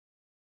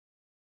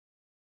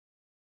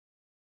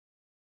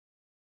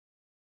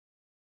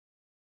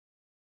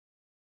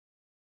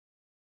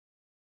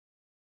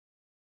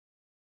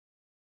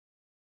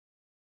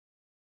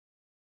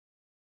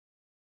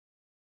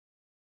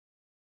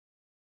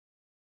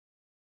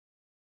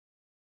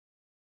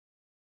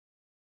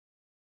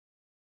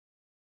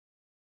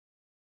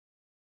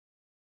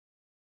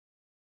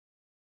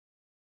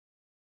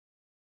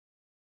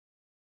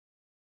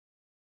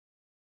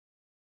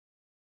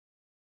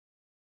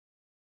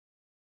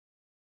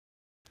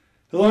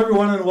Hello,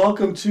 everyone, and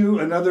welcome to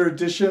another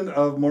edition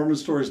of Mormon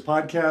Stories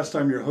Podcast.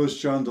 I'm your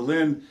host, John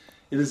DeLynn.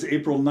 It is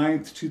April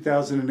 9th,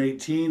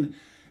 2018,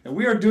 and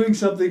we are doing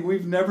something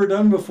we've never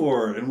done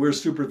before, and we're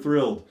super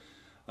thrilled.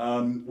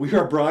 We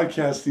are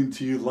broadcasting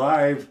to you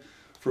live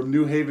from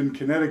New Haven,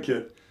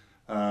 Connecticut.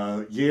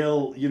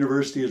 Yale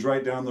University is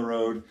right down the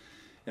road,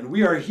 and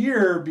we are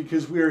here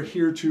because we are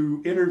here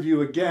to interview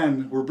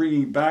again. We're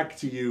bringing back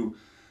to you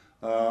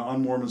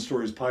on Mormon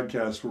Stories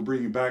Podcast, we're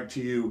bringing back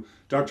to you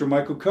Dr.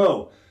 Michael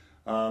Coe.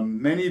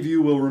 Many of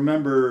you will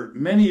remember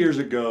many years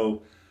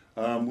ago,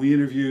 we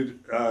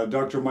interviewed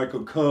Dr.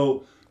 Michael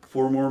Coe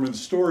for Mormon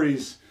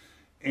Stories.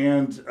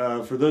 And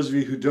for those of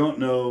you who don't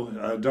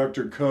know,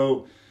 Dr.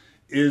 Coe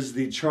is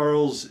the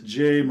Charles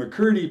J.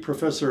 MacCurdy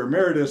Professor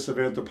Emeritus of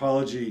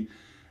Anthropology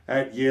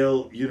at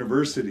Yale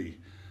University.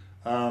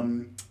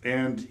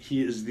 And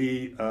he is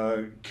the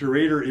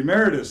Curator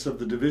Emeritus of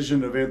the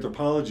Division of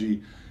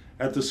Anthropology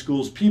at the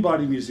school's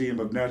Peabody Museum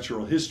of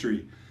Natural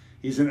History.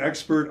 He's an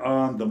expert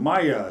on the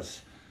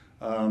Mayas,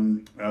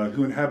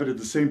 who inhabited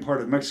the same part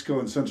of Mexico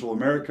and Central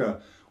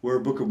America where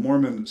Book of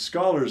Mormon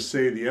scholars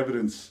say the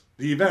events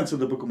of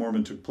the Book of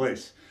Mormon took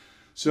place.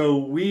 So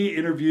we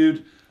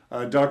interviewed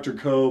Dr.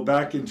 Coe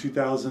back in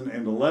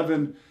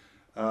 2011.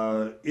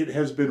 It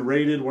has been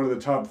rated one of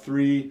the top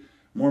 3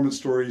 Mormon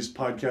Stories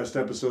podcast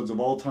episodes of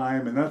all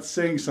time, and that's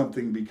saying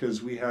something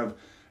because we have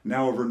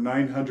now over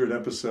 900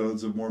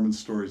 episodes of Mormon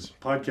Stories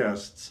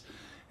podcasts,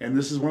 and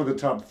this is one of the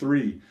top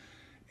 3.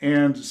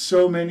 And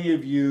so many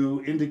of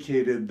you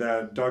indicated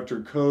that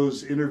Dr.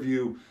 Coe's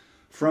interview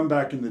from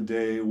back in the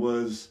day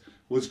was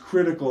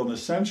critical and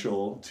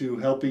essential to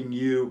helping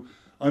you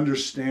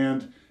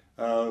understand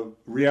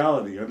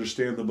reality,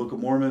 understand the Book of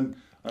Mormon,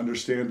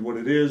 understand what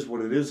it is,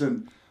 what it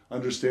isn't,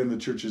 understand the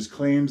church's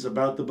claims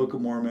about the Book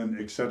of Mormon,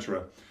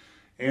 etc.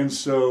 And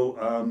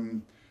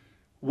so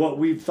what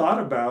we've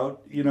thought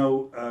about,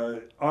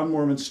 on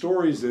Mormon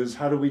Stories is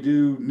how do we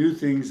do new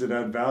things that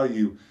add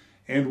value?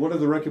 And one of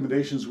the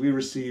recommendations we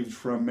received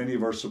from many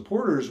of our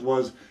supporters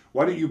was,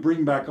 why don't you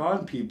bring back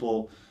on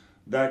people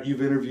that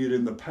you've interviewed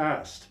in the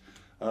past?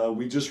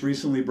 We just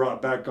recently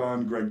brought back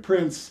on Greg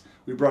Prince,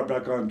 we brought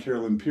back on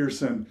Carolyn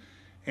Pearson,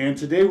 and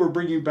today we're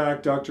bringing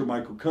back Dr.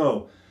 Michael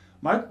Coe.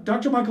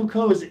 Dr. Michael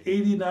Coe is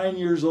 89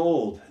 years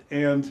old,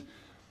 and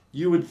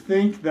you would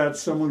think that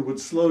someone would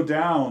slow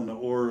down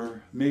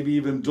or maybe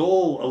even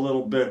dull a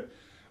little bit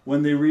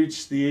when they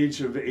reach the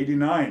age of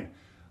 89.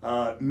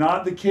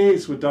 Not the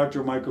case with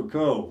Dr. Michael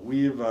Coe.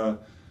 We've,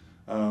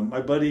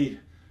 my buddy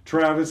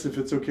Travis, if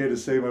it's okay to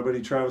say, my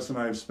buddy Travis and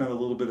I have spent a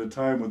little bit of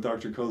time with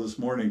Dr. Coe this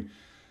morning,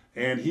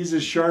 and he's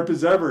as sharp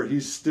as ever.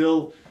 He's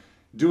still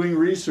doing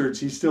research.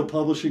 He's still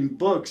publishing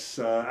books,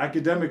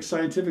 academic,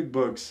 scientific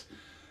books,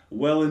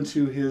 well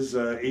into his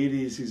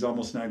 80s. He's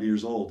almost 90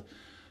 years old.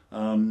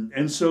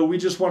 And so we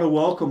just want to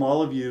welcome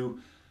all of you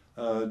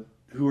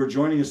who are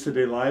joining us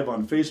today live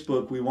on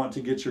Facebook. We want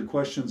to get your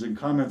questions and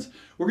comments.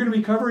 We're going to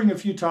be covering a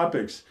few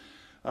topics.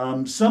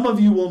 Some of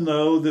you will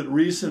know that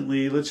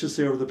recently, let's just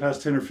say over the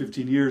past 10 or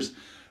 15 years,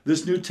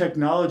 this new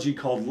technology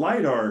called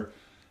LiDAR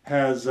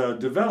has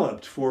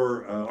developed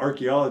for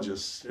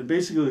archaeologists. And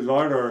basically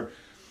LiDAR,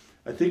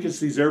 I think it's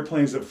these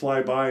airplanes that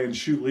fly by and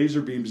shoot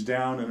laser beams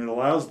down, and it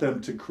allows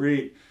them to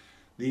create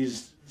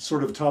these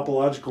sort of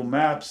topological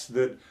maps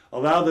that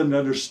allow them to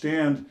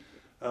understand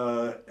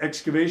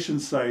excavation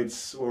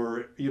sites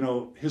or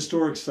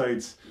historic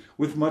sites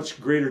with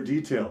much greater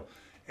detail.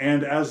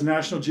 And as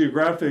National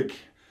Geographic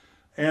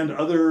and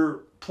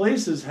other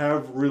places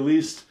have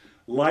released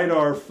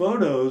LiDAR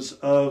photos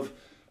of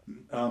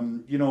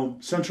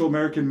Central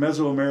American,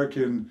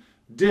 Mesoamerican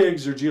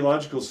digs or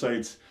geological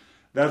sites,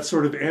 that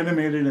sort of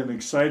animated and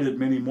excited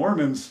many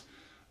Mormons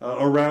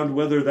around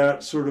whether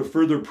that sort of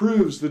further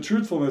proves the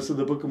truthfulness of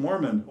the Book of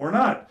Mormon or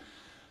not.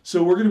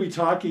 So we're going to be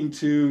talking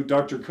to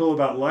Dr. Coe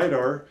about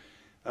LiDAR.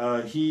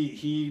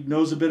 He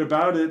knows a bit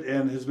about it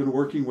and has been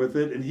working with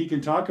it, and he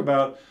can talk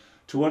about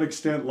to what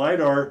extent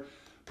LiDAR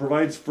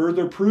provides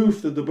further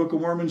proof that the Book of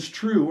Mormon is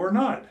true or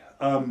not.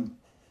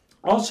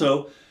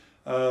 Also,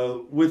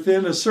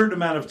 within a certain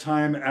amount of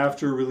time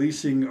after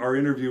releasing our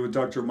interview with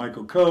Dr.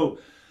 Michael Coe,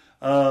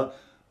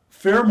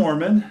 Fair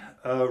Mormon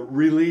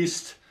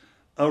released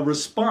a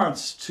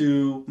response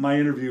to my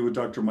interview with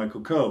Dr.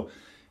 Michael Coe.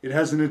 It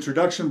has an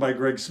introduction by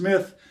Greg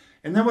Smith,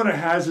 and then what it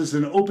has is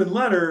an open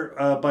letter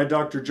by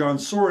Dr. John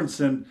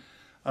Sorenson,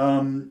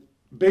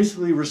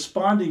 basically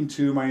responding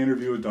to my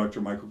interview with Dr.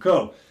 Michael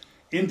Coe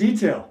in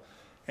detail.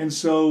 And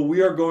so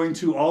we are going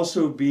to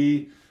also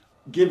be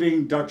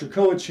giving Dr.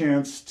 Coe a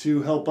chance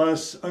to help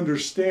us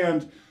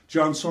understand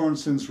John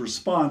Sorenson's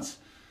response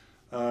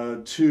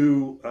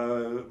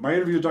to my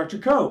interview with Dr.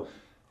 Coe.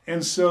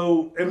 And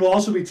we'll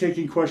also be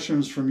taking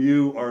questions from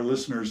you, our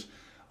listeners.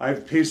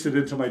 I've pasted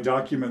into my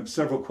document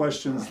several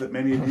questions that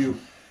many of you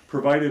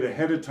provided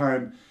ahead of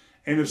time.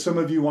 And if some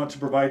of you want to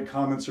provide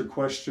comments or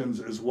questions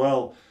as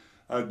well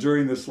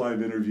during this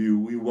live interview,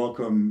 we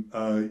welcome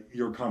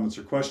your comments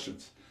or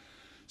questions.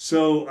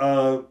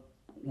 So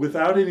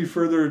without any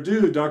further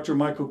ado, Dr.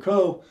 Michael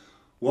Coe,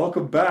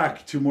 Welcome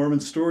back to Mormon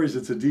Stories.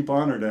 It's a deep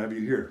honor to have you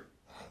here.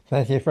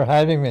 Thank you for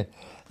having me.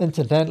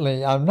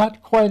 Incidentally, I'm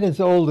not quite as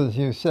old as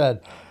you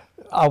said.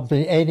 I'll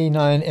be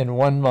 89 in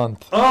 1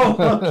 month.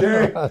 Oh,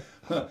 okay.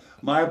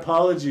 My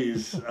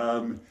apologies.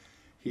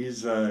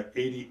 He's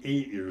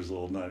 88 years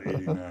old, not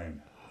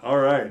 89. All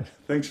right.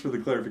 Thanks for the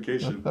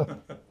clarification. All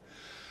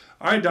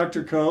right,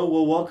 Dr. Coe.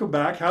 Well, welcome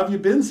back. How have you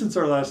been since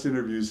our last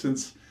interview,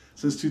 since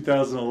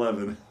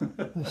 2011?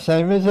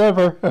 Same as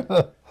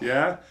ever.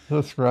 Yeah?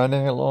 Just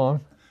running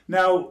along.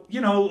 Now,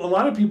 a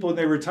lot of people, when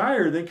they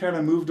retire, they kind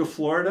of move to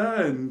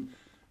Florida and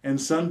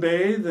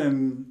sunbathe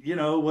and,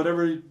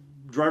 whatever,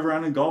 drive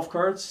around in golf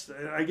carts.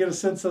 I get a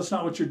sense that's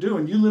not what you're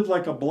doing. You live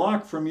like a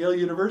block from Yale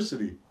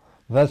University.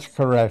 That's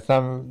correct.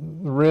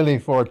 I'm really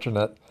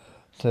fortunate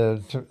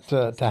to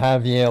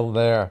have Yale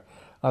there.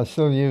 I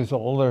still use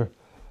all their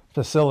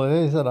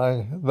facilities that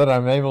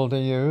I'm able to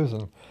use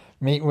and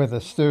meet with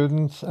the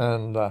students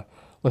and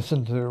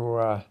listen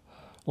to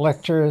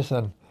lectures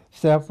and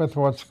stay up with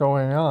what's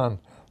going on.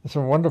 There's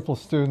some wonderful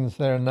students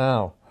there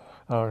now,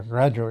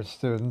 graduate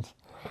students.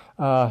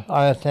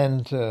 I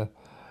attend to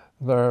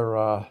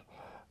their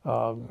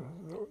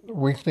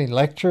weekly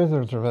lectures,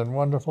 which have been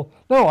wonderful.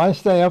 No, I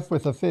stay up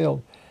with the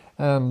field,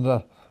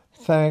 and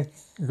thank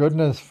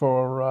goodness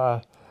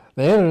for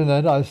the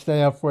internet. I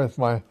stay up with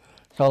my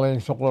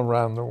colleagues all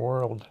around the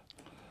world.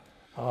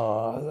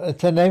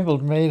 It's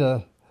enabled me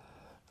to,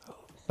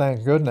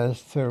 thank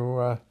goodness,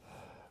 to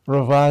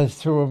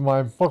revise 2 of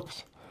my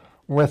books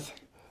with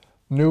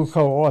new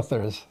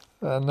co-authors,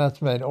 and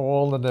that's made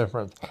all the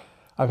difference.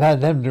 I've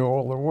had them do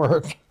all the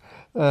work,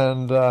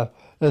 and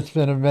it's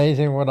been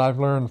amazing what I've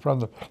learned from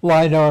them.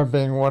 LiDAR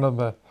being one of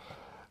the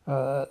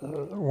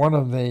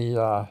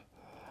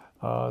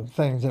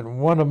things that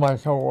one of my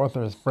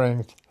co-authors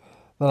brings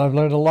that I've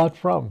learned a lot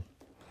from.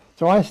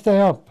 So I stay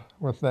up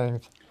with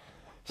things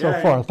so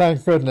far,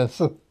 thank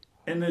goodness.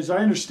 And as I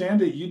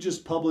understand it, you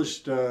just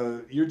published,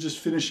 you're just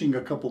finishing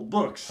a couple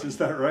books, is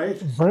that right?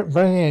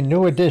 Bringing in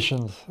new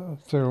additions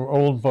to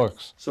old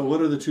books. So what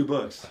are the 2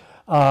 books?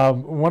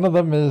 One of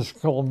them is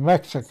called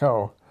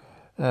Mexico,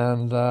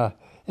 and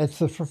it's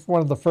one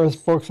of the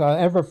first books I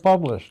ever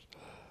published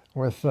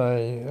with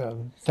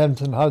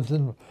Thames and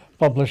Hudson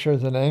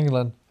Publishers in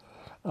England,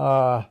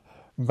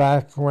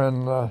 back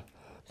when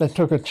they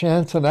took a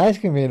chance in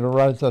asking me to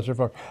write such a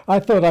book. I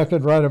thought I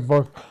could write a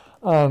book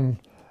on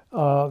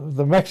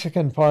the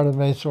Mexican part of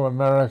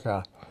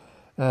Mesoamerica,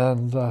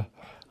 and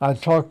I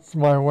talked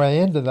my way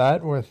into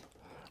that with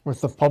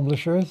the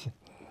publishers,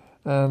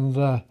 and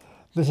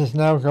this is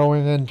now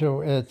going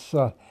into its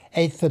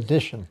 8th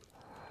edition,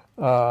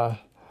 and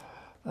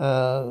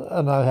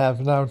I have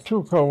now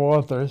 2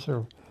 co-authors who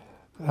are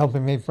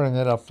helping me bring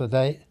it up to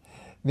date.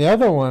 The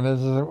other one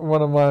is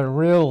one of my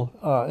real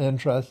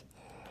interests,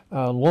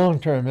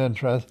 long-term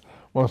interests.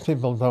 Most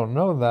people don't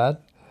know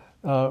that,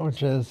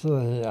 which is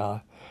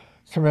the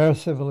Khmer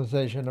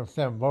civilization of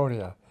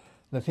Cambodia,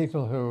 the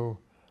people who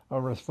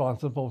are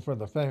responsible for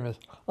the famous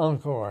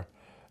Angkor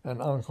and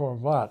Angkor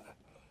Wat.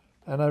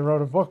 And I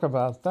wrote a book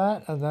about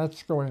that, and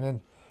that's going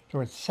into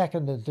its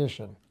 2nd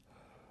edition,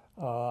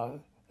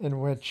 in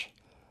which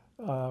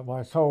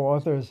my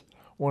co-authors,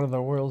 one of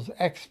the world's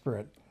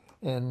expert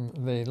in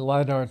the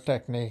LiDAR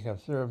technique of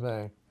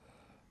surveying.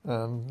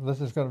 And this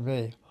is going to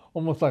be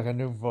almost like a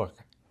new book.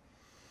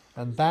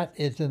 And that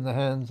is in the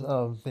hands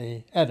of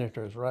the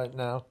editors right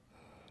now.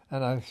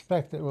 And I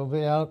expect it will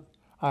be out,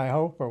 I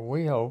hope, or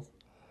we hope,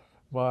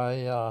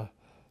 by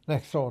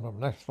next autumn,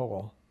 next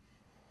fall.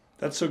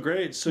 That's so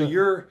great. So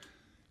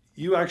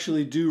you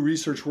actually do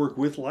research work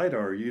with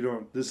LiDAR.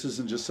 This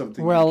isn't just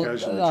something you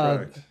casually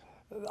track.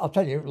 I'll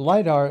tell you,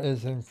 LiDAR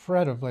is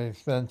incredibly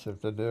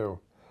expensive to do.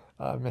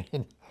 I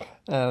mean,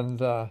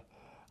 and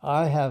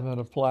I haven't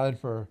applied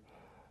for,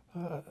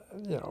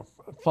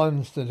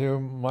 funds to do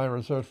my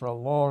research for a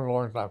long,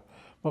 long time.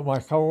 But my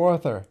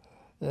co-author,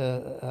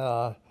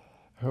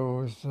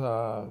 who's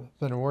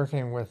been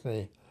working with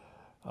the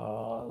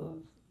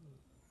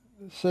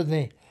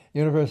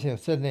University of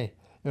Sydney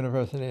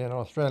University in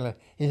Australia.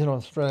 He's an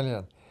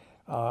Australian.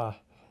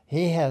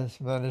 He has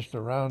managed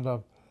to round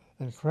up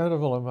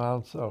incredible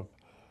amounts of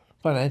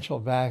financial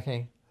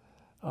backing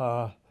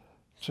to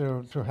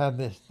have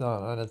this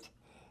done, and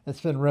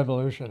it's been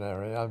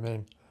revolutionary. I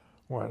mean,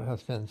 what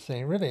has been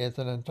seen, really, it's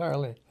an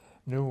entirely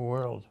new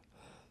world.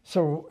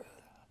 So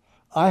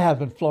I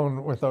haven't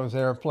flown with those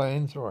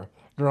airplanes or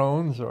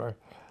drones or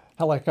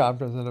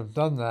helicopters that have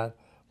done that,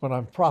 but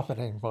I'm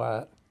profiting by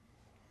it.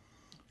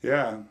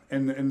 Yeah,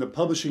 and the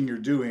publishing you're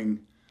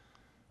doing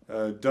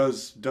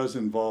does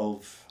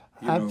involve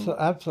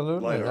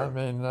absolutely. LiDAR. I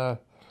mean,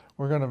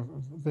 we're going to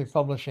be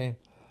publishing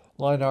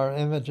LiDAR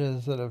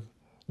images that have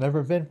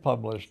never been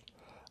published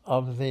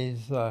of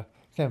these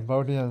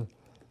Cambodian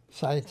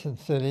sites and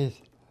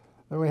cities,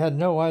 and we had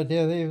no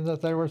idea even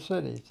that they were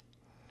cities.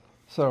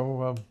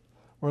 So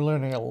we're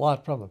learning a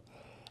lot from them.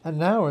 And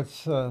now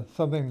it's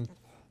something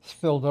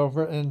spilled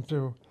over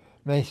into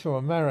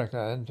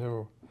Mesoamerica,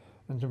 into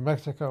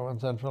Mexico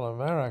and Central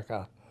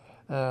America.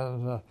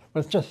 And but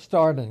it's just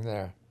starting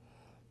there.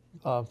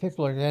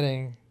 people are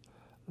getting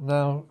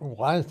now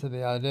wise to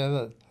the idea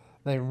that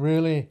they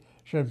really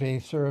should be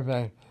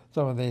surveying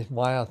some of these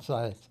Maya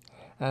sites.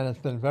 And it's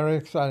been very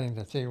exciting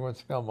to see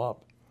what's come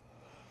up.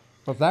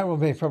 But that will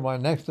be for my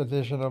next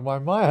edition of my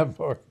Maya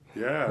book.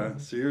 Yeah,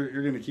 so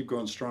you're going to keep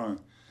going strong.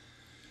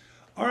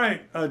 All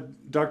right,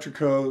 Dr.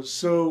 Coe,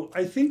 so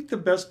I think the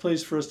best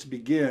place for us to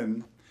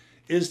begin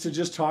is to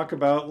just talk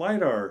about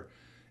LiDAR.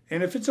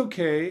 And if it's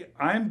okay,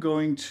 I'm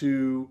going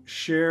to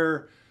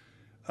share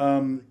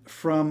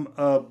from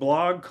a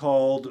blog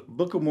called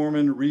Book of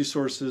Mormon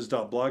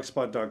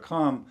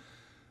Resources.blogspot.com.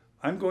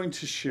 I'm going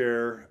to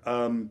share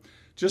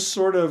just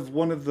sort of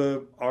one of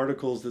the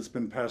articles that's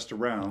been passed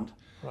around,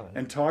 Right.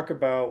 and talk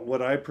about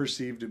what I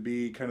perceive to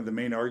be kind of the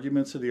main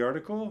arguments of the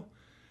article,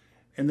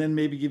 and then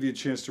maybe give you a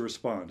chance to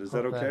respond. Is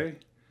that okay?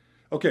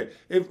 Okay.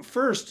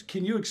 First,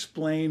 can you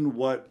explain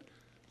what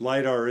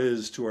LiDAR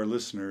is to our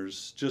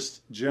listeners,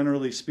 just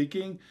generally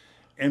speaking,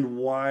 and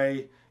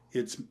why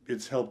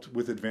it's helped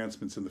with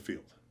advancements in the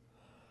field?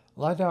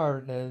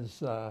 LiDAR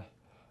is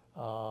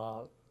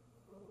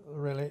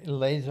really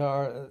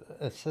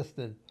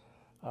laser-assisted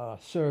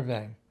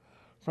surveying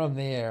from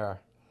the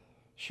air,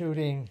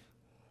 shooting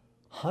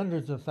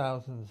hundreds of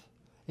thousands,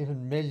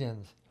 even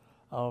millions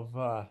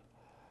of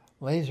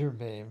laser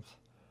beams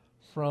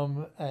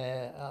from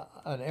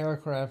an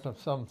aircraft of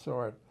some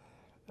sort,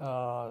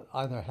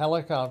 either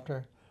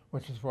helicopter,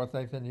 which is what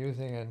they've been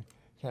using in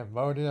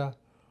Cambodia,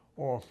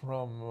 or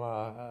from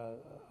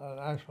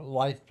actual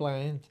light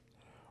planes,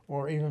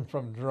 or even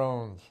from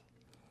drones.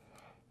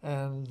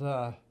 And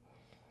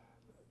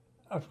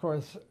of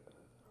course,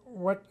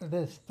 what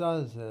this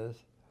does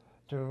is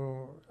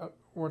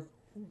what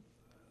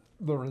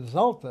the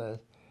result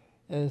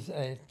is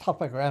a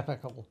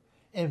topographical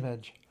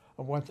image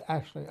of what's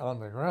actually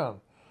on the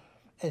ground.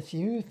 It's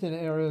used in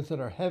areas that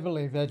are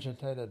heavily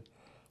vegetated,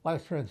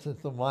 like, for instance,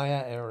 the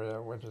Maya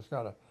area, which has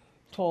got a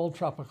tall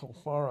tropical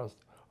forest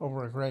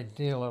over a great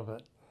deal of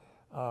it,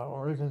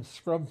 or even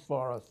scrub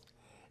forest.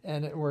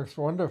 And it works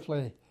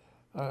wonderfully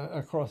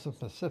across the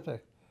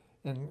Pacific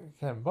in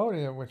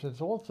Cambodia, which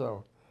is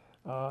also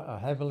a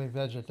heavily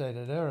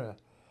vegetated area.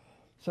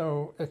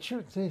 So it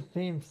shoots these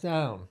beams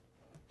down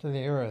to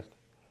the earth,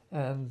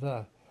 and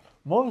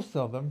most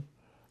of them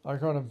are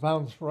going to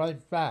bounce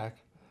right back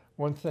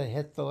once they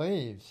hit the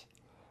leaves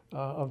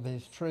of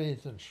these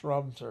trees and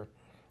shrubs or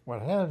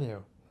what have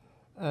you.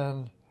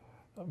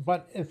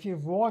 But if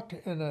you've walked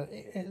in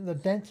the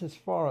densest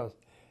forest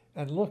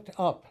and looked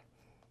up,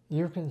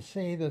 you can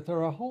see that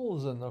there are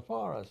holes in the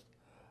forest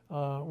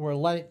where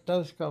light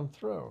does come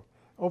through,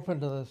 open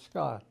to the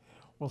sky.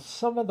 Well,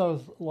 some of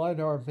those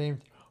LiDAR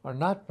beams are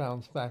not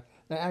bounced back.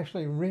 They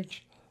actually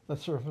reach the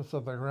surface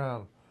of the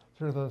ground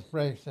through those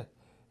breaks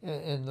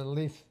in the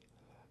leaf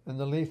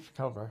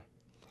cover.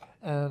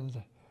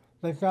 And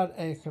they've got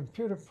a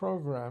computer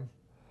program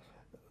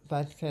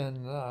that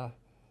can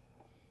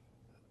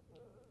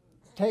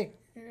take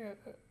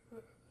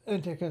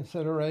into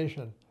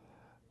consideration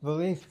the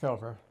leaf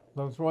cover,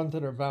 those ones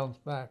that are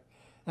bounced back,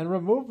 and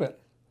remove it,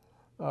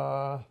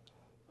 and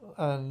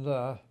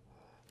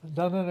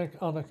done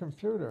on a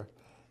computer.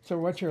 So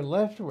what you're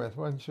left with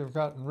once you've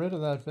gotten rid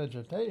of that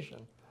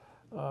vegetation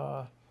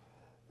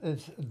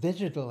is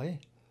digitally,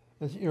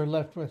 you're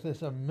left with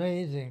this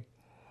amazing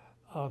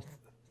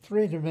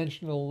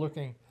three-dimensional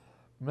looking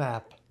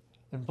map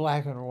in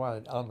black and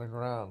white on the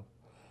ground.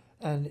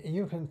 And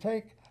you can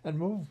take and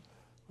move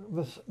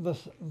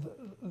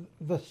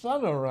the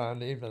sun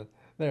around even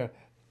there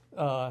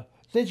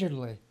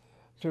digitally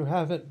to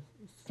have it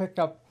pick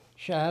up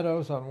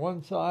shadows on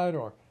one side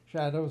or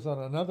shadows on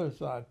another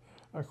side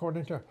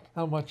according to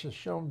how much is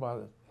shown by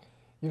it.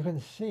 You can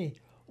see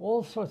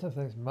all sorts of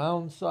things,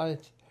 mound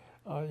sites,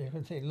 you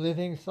can see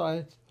living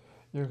sites,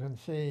 you can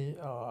see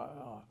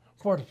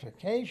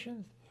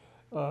fortifications,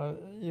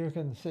 you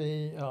can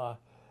see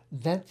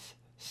dense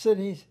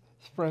cities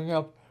spring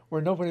up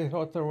where nobody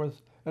thought there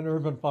was an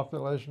urban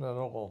population at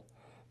all.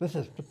 This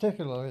is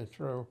particularly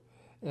true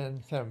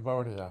in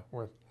Cambodia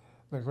with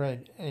the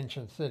great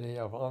ancient city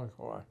of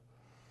Angkor.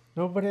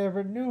 Nobody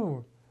ever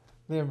knew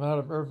the amount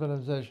of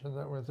urbanization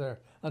that was there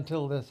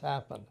until this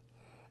happened.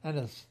 And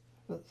as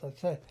I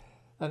say,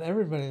 and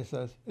everybody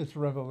says it's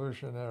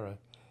revolutionary.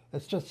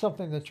 It's just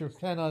something that you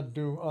cannot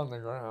do on the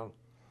ground.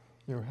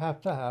 You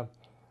have to have,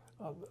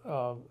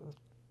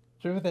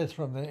 do this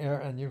from the air,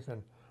 and you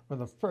can, for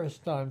the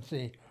first time,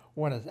 see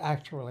what is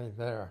actually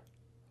there.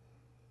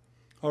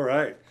 All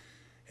right.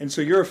 And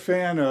so you're a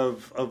fan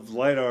of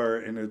LiDAR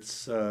and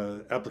its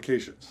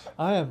applications?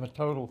 I am a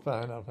total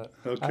fan of it,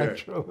 okay.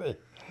 Actually.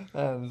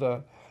 And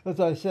as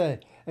I say,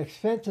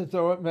 expensive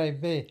though it may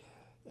be,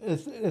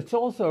 it's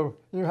also,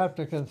 you have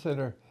to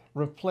consider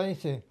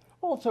replacing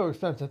also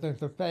expensive things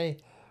to pay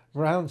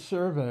ground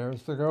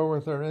surveyors to go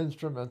with their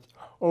instruments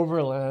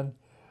overland,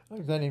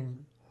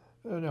 getting,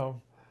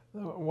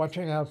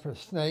 watching out for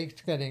snakes,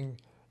 getting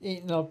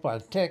eaten up by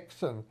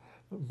ticks and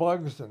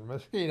bugs and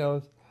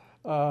mosquitoes,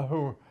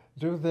 who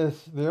do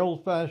this the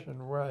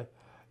old-fashioned way.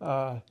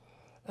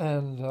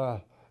 And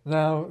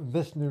now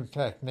this new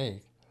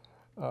technique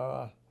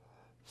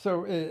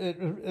So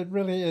it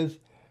really is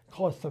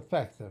cost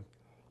effective.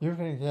 You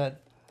can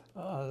get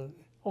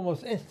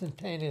almost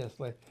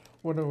instantaneously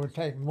what it would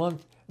take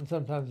months and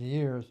sometimes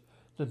years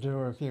to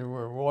do if you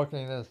were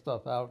walking this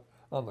stuff out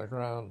on the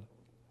ground.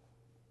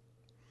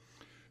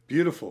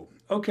 Beautiful.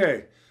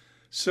 Okay,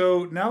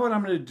 so now what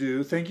I'm going to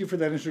do, thank you for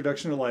that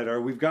introduction to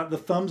LiDAR. We've got the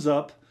thumbs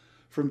up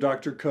from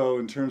Dr. Coe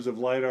in terms of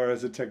LiDAR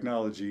as a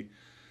technology.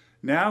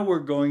 Now we're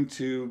going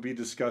to be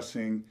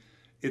discussing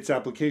its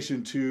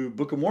application to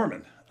Book of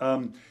Mormon.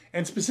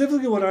 And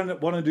specifically what I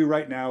want to do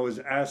right now is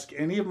ask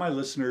any of my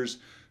listeners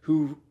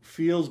who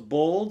feels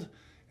bold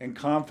and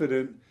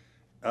confident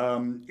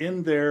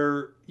in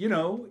their,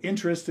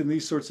 interest in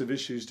these sorts of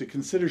issues to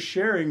consider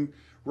sharing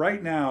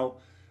right now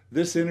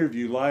this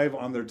interview live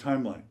on their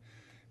timeline.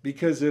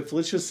 Because if,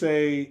 let's just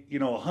say,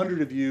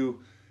 100 of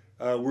you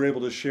were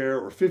able to share,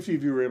 or 50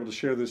 of you were able to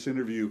share this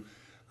interview,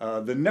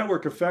 the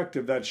network effect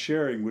of that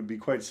sharing would be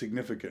quite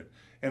significant.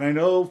 And I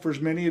know for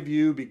many of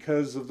you,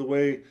 because of the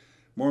way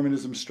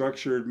Mormonism is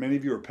structured, many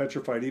of you are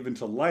petrified even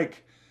to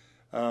like,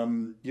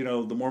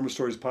 the Mormon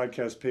Stories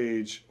podcast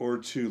page, or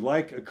to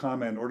like a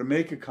comment, or to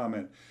make a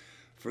comment.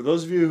 For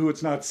those of you who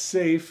it's not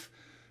safe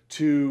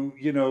to,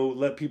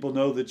 let people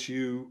know that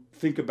you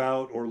think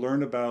about or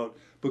learn about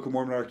Book of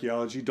Mormon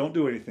archaeology, don't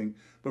do anything.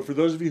 But for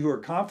those of you who are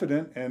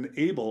confident and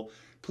able,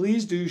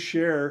 please do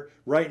share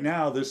right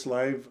now this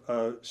live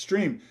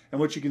stream.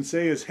 And what you can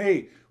say is,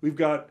 hey, we've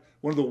got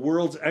one of the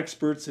world's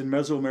experts in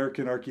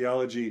Mesoamerican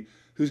archaeology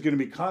who's going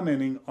to be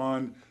commenting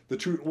on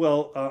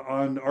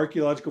on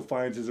archaeological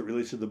finds as it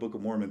relates to the Book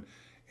of Mormon.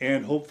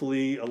 And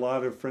hopefully a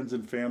lot of friends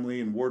and family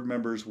and ward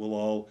members will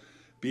all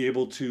be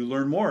able to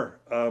learn more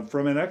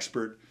from an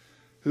expert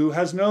who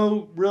has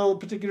no real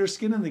particular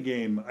skin in the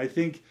game. I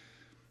think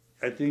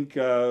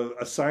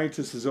a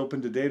scientist is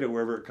open to data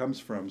wherever it comes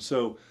from.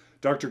 So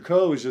Dr.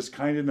 Coe is just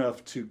kind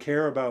enough to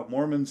care about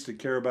Mormons, to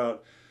care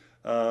about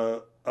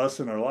us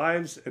and our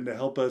lives, and to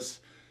help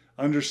us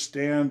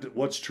understand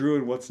what's true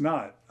and what's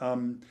not.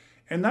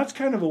 And that's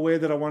kind of a way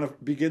that I want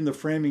to begin the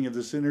framing of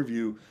this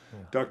interview,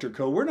 Dr.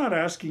 Coe. We're not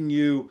asking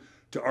you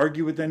to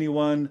argue with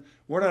anyone.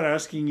 We're not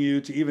asking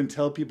you to even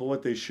tell people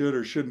what they should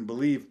or shouldn't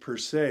believe per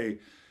se.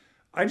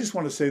 I just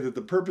want to say that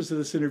the purpose of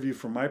this interview,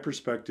 from my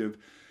perspective,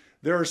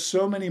 there are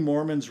so many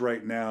Mormons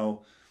right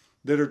now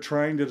that are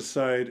trying to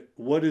decide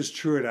what is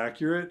true and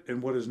accurate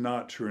and what is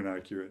not true and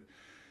accurate.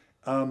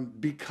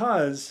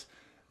 Because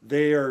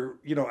they are,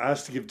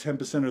 asked to give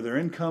 10% of their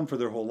income for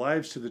their whole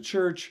lives to the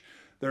church.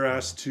 They're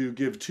asked to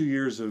give 2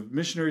 years of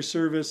missionary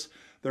service.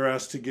 They're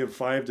asked to give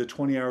 5 to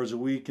 20 hours a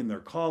week in their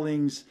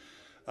callings.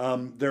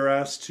 They're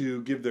asked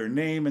to give their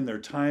name and their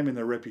time and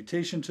their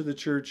reputation to the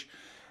church.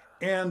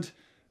 And,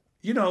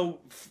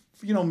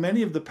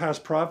 many of the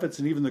past prophets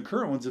and even the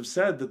current ones have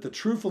said that the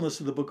truthfulness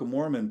of the Book of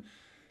Mormon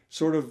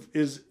sort of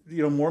is,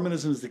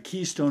 Mormonism is the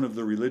keystone of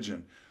the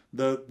religion.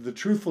 The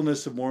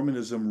truthfulness of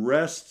Mormonism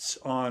rests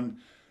on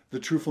the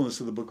truthfulness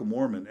of the Book of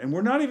Mormon. And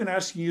we're not even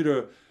asking you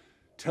to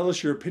tell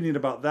us your opinion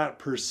about that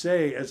per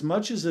se, as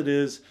much as it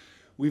is,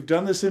 we've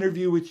done this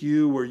interview with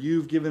you where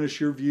you've given us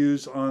your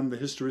views on the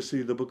historicity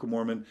of the Book of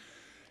Mormon.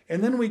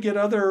 And then we get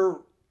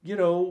other,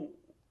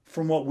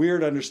 from what we're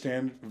to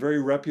understand,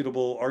 very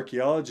reputable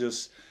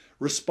archaeologists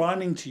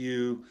responding to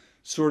you,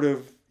 sort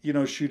of,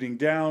 shooting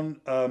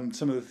down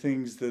some of the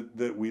things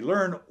that we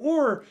learn,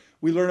 or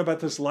we learn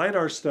about this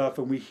LiDAR stuff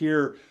and we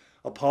hear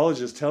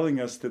apologists telling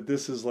us that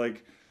this is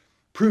like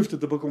proof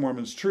that the Book of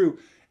Mormon is true.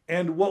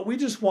 And what we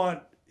just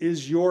want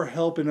is your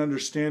help in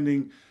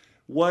understanding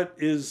what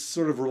is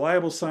sort of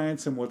reliable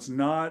science and what's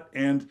not,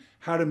 and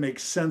how to make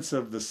sense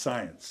of the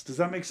science. Does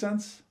that make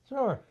sense?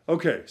 Sure.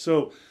 Okay,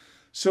 so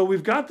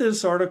we've got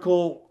this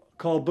article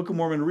called Book of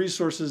Mormon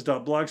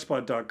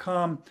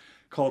Resources.blogspot.com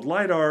called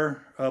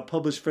LiDAR,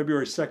 published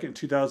February 2nd,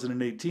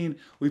 2018.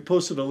 We've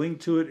posted a link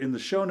to it in the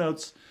show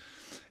notes.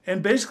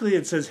 And basically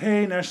it says,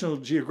 hey, National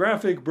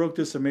Geographic broke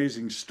this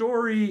amazing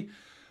story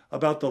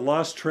about the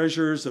lost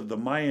treasures of the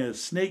Maya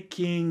snake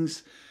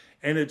kings.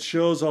 And it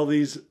shows all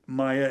these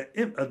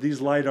these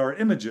LiDAR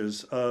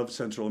images of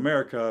Central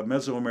America,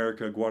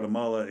 Mesoamerica,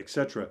 Guatemala,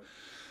 etc.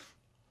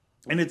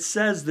 And it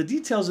says the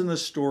details in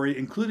this story,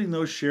 including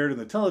those shared in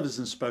the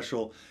television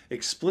special,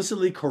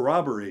 explicitly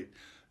corroborate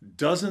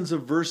dozens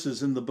of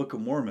verses in the Book of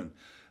Mormon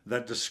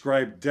that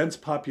describe dense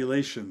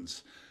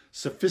populations,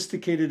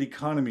 sophisticated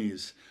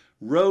economies,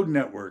 road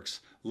networks,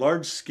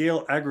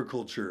 large-scale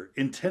agriculture,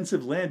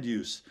 intensive land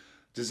use,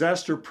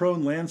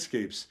 disaster-prone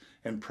landscapes,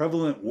 and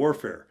prevalent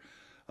warfare.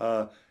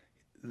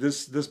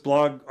 This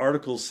blog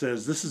article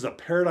says this is a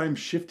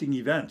paradigm-shifting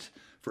event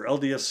for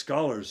LDS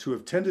scholars who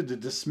have tended to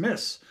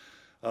dismiss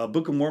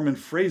Book of Mormon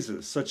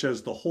phrases such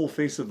as the whole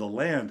face of the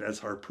land as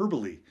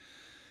hyperbole.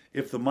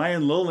 If the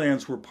Mayan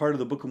lowlands were part of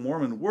the Book of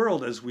Mormon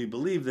world, as we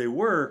believe they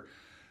were,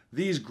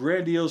 these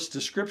grandiose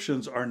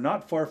descriptions are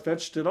not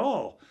far-fetched at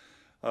all.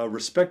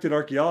 Respected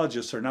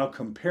archaeologists are now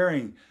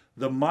comparing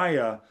the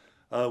Maya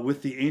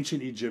with the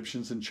ancient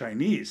Egyptians and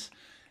Chinese.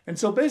 And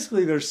so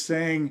basically they're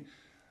saying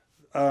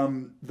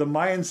the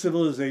Mayan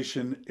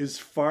civilization is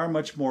far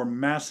much more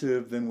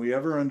massive than we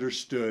ever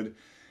understood,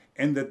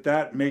 and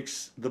that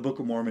makes the Book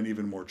of Mormon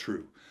even more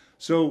true.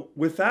 So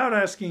without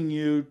asking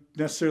you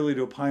necessarily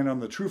to opine on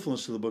the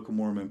truthfulness of the Book of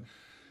Mormon,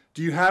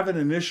 do you have an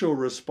initial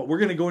response? We're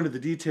going to go into the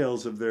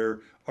details of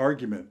their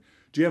argument.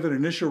 Do you have an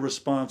initial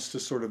response to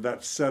sort of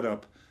that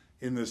setup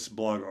in this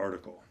blog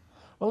article?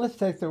 Well, let's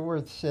take the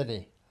word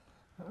city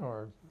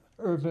or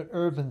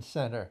urban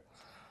center.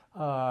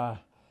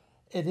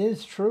 It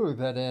is true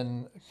that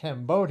in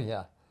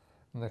Cambodia,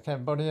 in the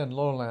Cambodian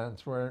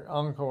lowlands where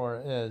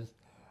Angkor is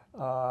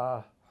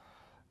on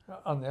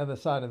the other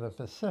side of the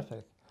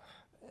Pacific,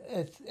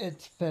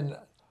 it's been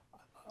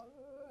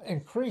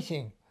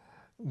increasing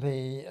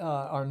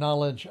our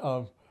knowledge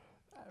of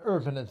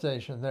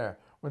urbanization there,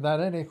 without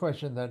any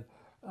question that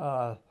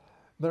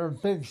there are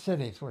big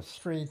cities with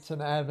streets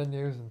and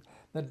avenues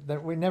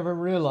that we never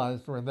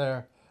realized were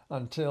there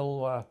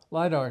until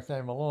LiDAR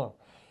came along.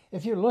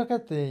 If you look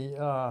at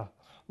the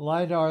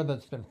LiDAR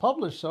that's been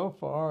published so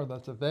far,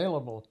 that's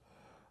available,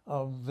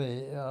 of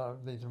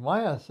these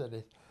Maya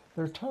cities,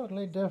 they're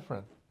totally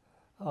different.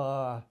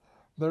 There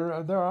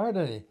aren't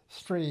any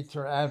streets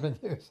or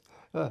avenues.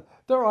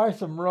 There are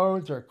some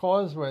roads or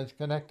causeways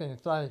connecting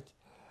sites,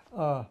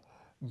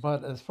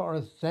 but as far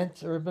as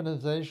dense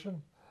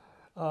urbanization,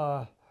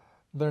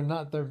 they're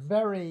not. They're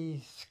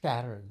very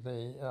scattered.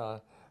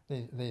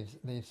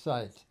 These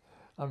sites.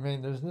 I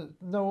mean, there's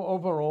no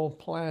overall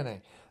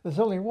planning. There's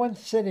only one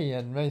city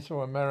in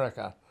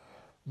Mesoamerica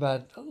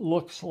that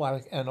looks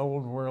like an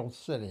old world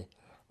city,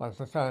 like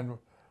the kind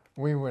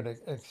we would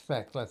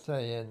expect, let's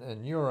say,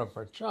 in Europe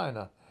or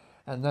China,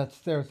 and that's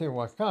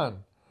Teotihuacán,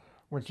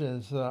 which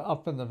is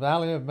up in the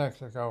Valley of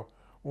Mexico,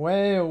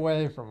 way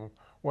away from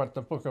what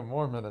the Book of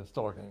Mormon is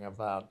talking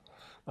about.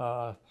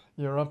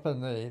 You're up in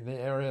the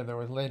area that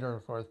was later,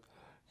 of course,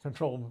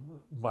 controlled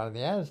by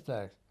the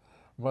Aztecs,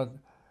 but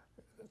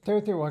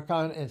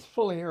Teotihuacán is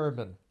fully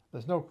urban.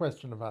 There's no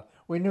question about it.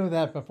 We knew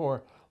that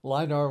before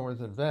LiDAR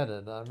was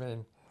invented. I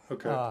mean,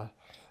 okay.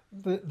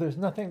 There's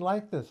nothing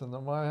like this in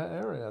the Maya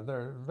area.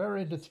 They're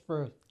very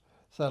dispersed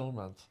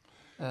settlements.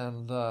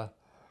 And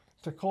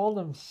to call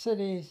them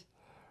cities,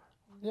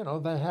 you know,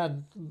 they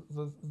had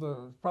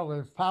the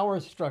probably power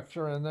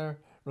structure in there,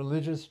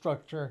 religious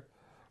structure,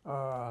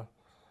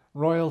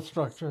 royal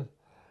structure.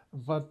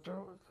 But,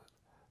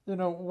 you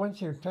know,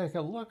 once you take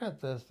a look at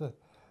this,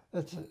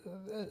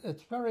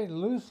 it's very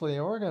loosely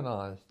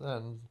organized.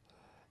 And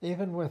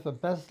even with the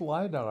best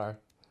LiDAR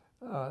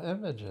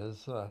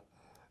images,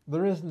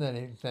 there isn't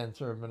any dense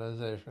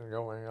urbanization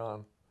going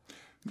on.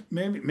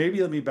 Maybe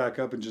let me back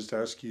up and just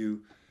ask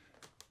you,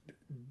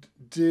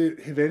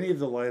 have any of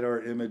the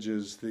LiDAR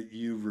images that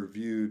you've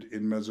reviewed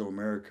in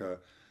Mesoamerica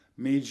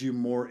made you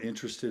more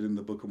interested in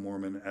the Book of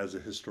Mormon as a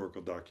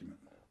historical document?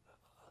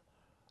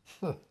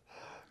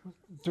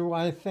 Do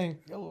I think,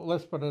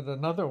 let's put it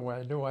another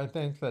way, do I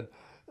think that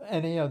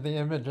any of the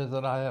images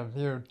that I have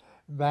viewed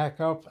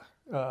back up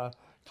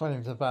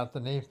claims about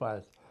the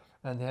Nephites?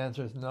 And the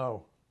answer is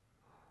no.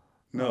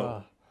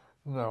 No.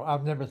 No,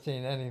 I've never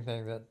seen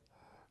anything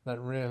that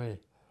really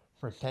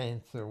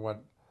pertains to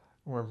what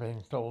we're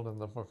being told in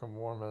the Book of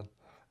Mormon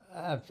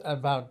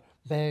about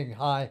big,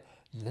 high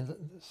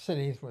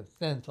cities with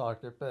dense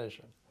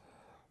occupation.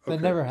 They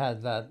never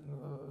had that.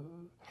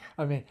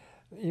 I mean,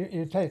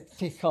 you take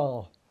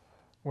Tikal,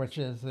 which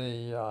is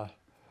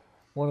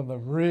one of the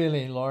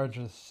really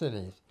largest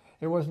cities.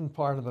 It wasn't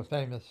part of the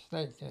famous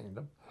Snake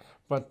Kingdom,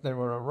 but they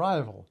were a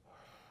rival.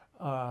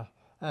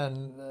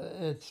 And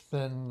it's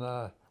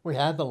been, we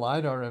had the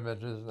LiDAR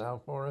images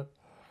now for it,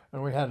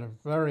 and we had a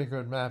very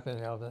good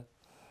mapping of it.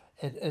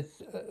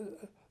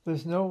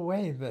 There's no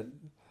way that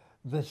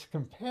this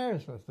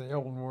compares with the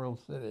old world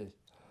cities.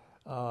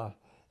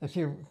 If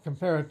you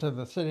compare it to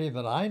the city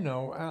that I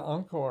know,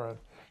 Angkor in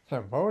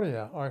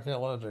Cambodia,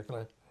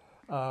 archaeologically,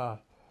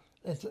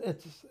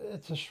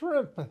 it's a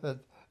shrimp.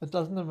 It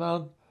doesn't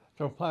amount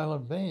to a pile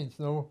of beans.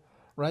 No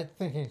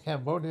right-thinking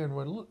Cambodian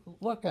would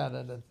look at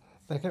it and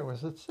think it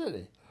was a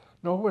city.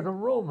 Nor would a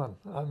Roman.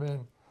 I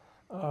mean,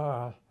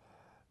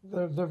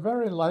 they're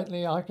very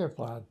lightly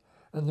occupied,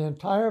 and the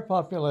entire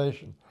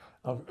population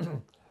of,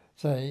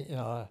 say,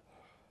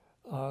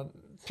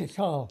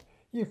 Tikal,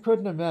 you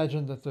couldn't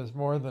imagine that there's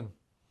more than,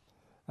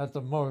 at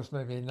the most,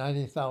 maybe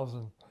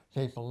 90,000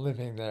 people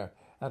living there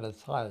at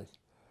its height.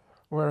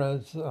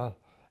 Whereas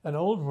an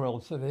old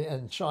world city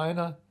in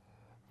China,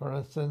 for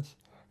instance,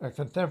 a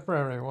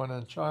contemporary one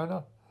in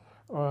China,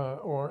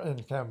 or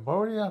in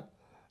Cambodia,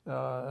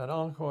 at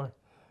Angkor,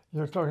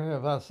 you're talking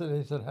about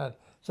cities that had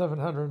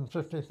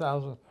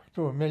 750,000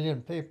 to 1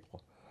 million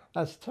people.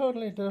 That's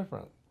totally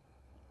different.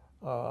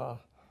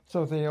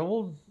 So the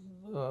old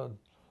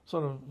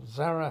sort of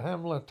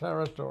Zarahemla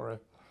territory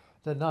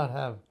did not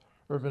have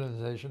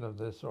urbanization of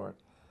this sort.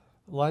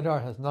 LiDAR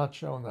has not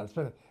shown that. It's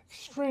been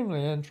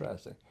extremely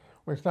interesting.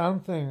 We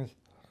found things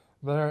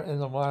there in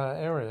the Maya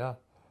area.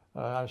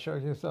 I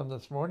showed you some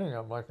this morning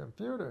on my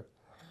computer,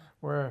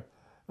 where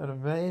an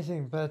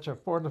amazing batch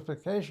of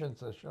fortifications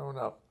has shown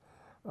up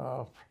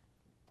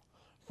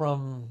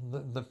from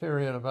the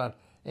period about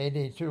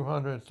AD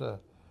 200 to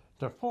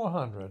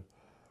 400.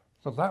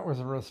 But that was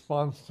a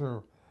response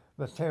to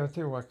the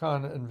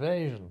Teotihuacán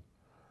invasion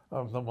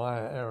of the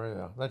Maya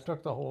area. They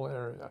took the whole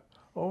area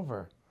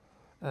over.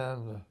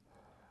 And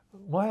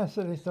Maya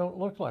cities don't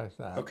look like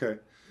that. Okay.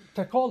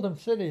 To call them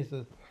cities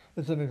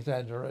is an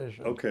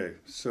exaggeration. Okay.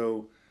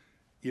 So,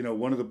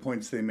 one of the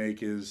points they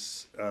make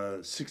is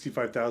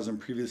 65,000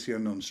 previously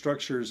unknown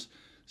structures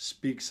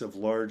speaks of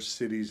large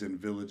cities and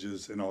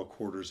villages in all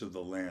quarters of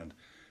the land.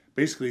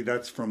 Basically,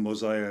 that's from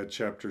Mosiah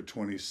chapter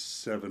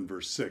 27,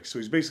 verse 6. So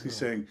he's basically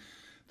saying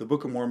the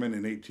Book of Mormon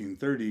in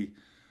 1830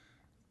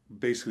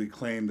 basically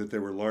claimed that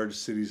there were large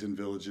cities and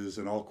villages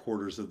in all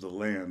quarters of the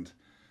land,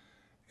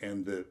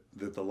 and that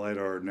the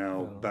LiDAR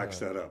now backs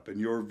that up. And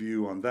your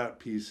view on that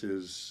piece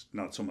is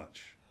not so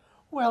much.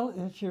 Well,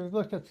 if you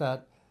look at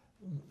that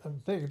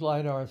big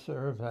LiDAR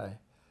survey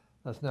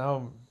that's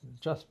now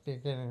just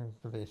beginning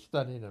to be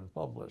studied and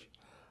published,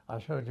 I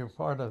showed you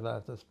part of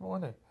that this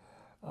morning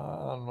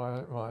on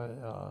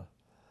my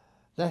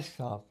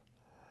desktop.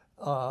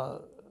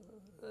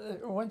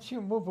 Once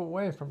you move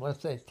away from,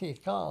 let's say,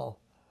 Tikal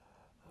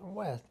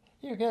west,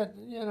 you get,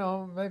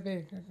 maybe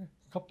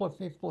a couple of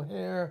people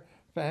here,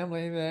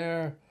 family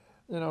there,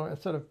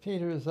 it sort of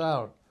peters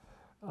out.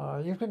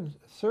 You can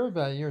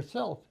survey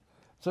yourself.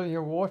 So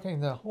you're walking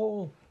the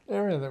whole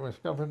area that was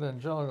covered in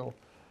jungle,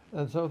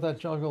 and so that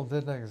jungle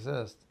didn't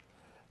exist.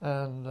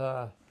 And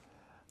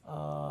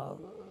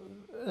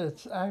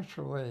it's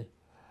actually,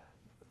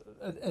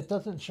 it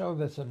doesn't show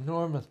this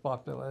enormous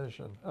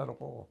population at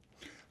all.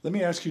 Let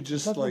me ask you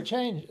just it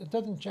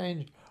doesn't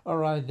change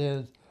our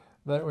ideas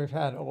that we've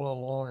had all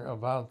along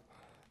about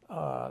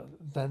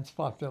dense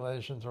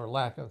populations or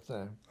lack of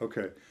them.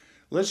 Okay.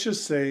 Let's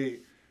just say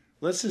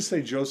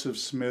Joseph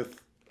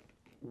Smith,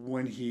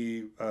 when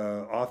he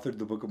authored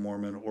the Book of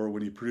Mormon or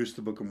when he produced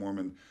the Book of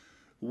Mormon,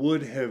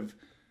 would have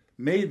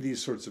made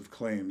these sorts of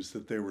claims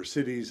that there were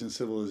cities and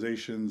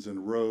civilizations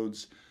and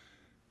roads.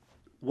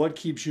 What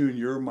keeps you in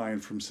your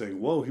mind from saying,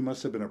 whoa, he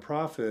must have been a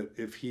prophet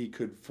if he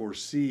could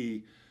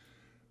foresee,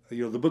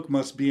 the book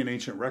must be an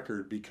ancient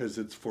record because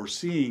it's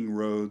foreseeing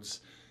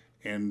roads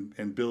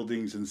and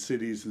buildings and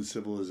cities and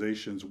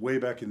civilizations way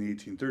back in the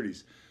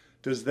 1830s.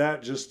 Does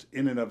that just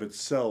in and of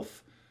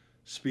itself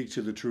speak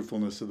to the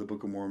truthfulness of the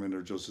Book of Mormon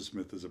or Joseph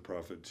Smith as a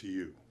prophet to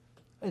you?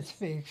 It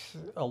speaks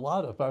a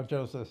lot about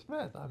Joseph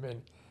Smith. I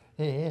mean,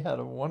 he had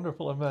a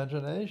wonderful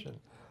imagination.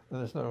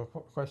 There's no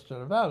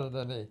question about it.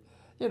 And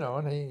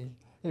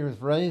he was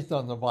raised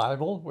on the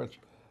Bible, which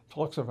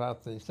talks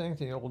about these things,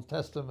 the Old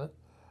Testament.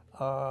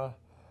 So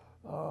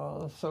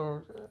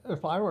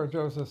if I were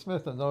Joseph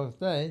Smith in those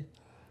days,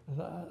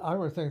 I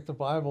would think the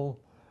Bible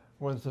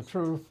was the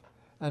truth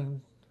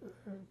and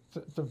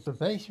to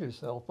base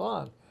yourself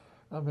on.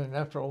 I mean,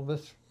 after all,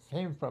 this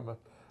came from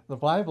the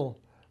Bible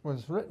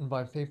was written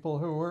by people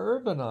who were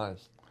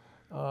urbanized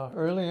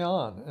early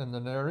on in the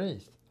Near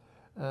East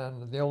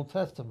and the Old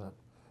Testament.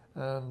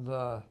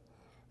 And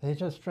he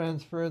just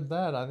transferred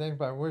that, I think,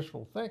 by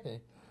wishful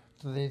thinking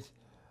to these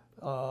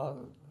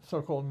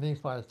so-called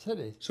Nephite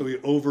cities. So he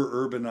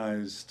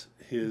over-urbanized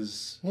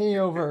his... He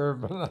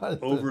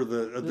over-urbanized over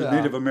the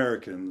Native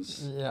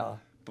Americans. Yeah.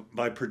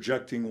 By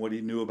projecting what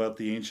he knew about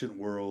the ancient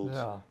world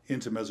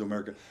into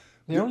Mesoamerica.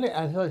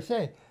 As I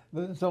say,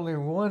 there's only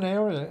one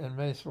area in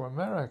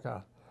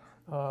Mesoamerica,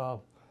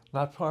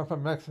 not far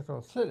from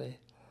Mexico City,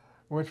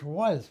 which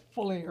was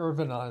fully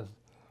urbanized.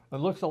 It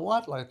looks a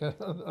lot like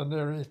a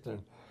Near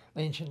Eastern,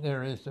 ancient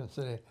Near Eastern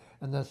city,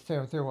 and that's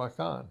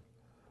Teotihuacán,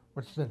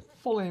 which has been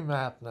fully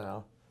mapped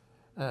now.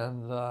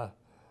 And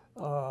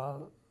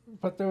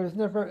but there was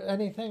never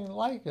anything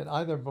like it,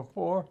 either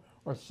before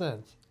or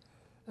since.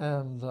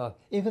 And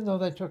even though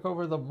they took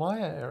over the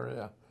Maya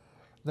area,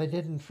 they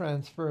didn't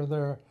transfer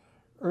their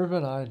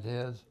urban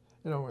ideas,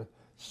 with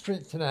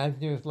streets and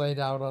avenues laid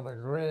out on a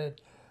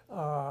grid,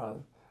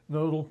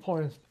 nodal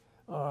points,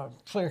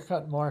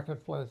 clear-cut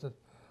marketplaces.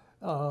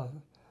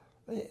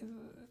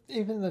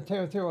 Even the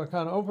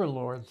Teotihuacan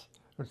overlords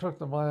who took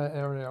the Maya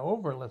area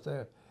over, let's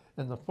say,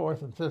 in the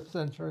 4th and 5th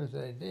centuries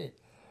AD,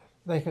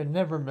 they could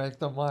never make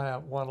the Maya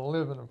want to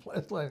live in a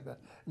place like that,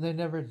 and they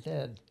never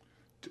did.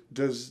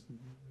 Do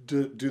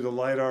the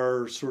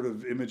LiDAR sort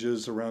of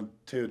images around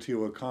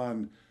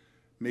Teotihuacan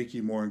make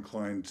you more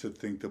inclined to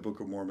think the Book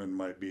of Mormon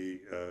might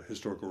be a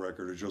historical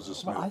record or Joseph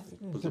Smith was a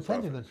prophet? To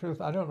tell you the truth,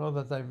 I don't know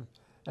that they've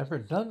ever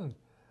done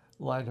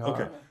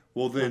LiDAR. Okay.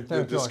 Well, the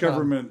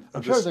discoverment...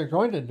 I'm sure they're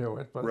going to do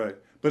it. But right.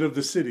 But of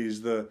the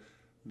cities, the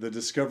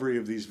discovery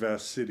of these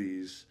vast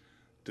cities,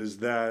 does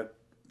that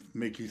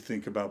make you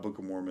think about Book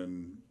of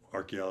Mormon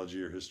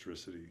archaeology or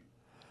historicity?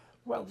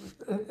 Well,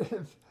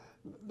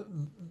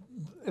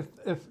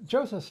 if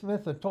Joseph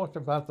Smith had talked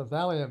about the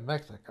Valley of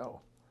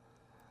Mexico,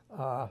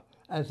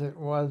 as it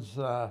was,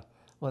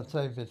 let's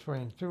say,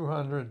 between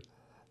 200,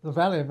 the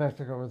Valley of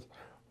Mexico was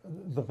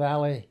the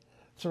valley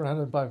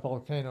surrounded by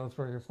volcanoes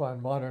where you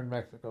find modern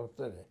Mexico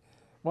City.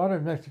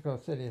 Modern Mexico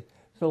City is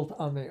built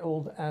on the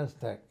old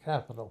Aztec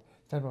capital,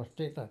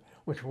 Tenochtitlan,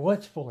 which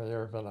was fully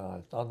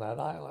urbanized on that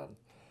island,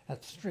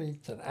 had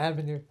streets and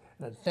avenues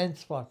and a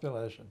dense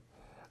population.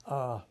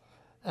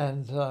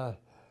 And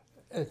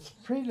its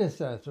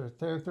predecessor,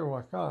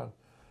 Teotihuacán,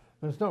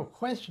 there's no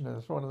question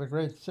it's one of the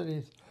great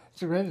cities.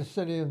 It's the greatest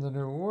city in the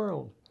New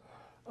World.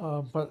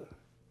 But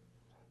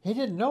he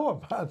didn't know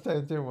about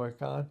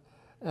Teotihuacán,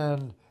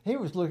 and he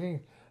was looking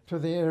to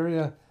the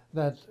area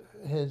that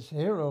his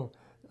hero,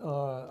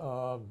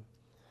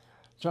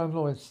 John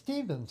Lloyd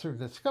Stephens, who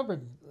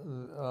discovered,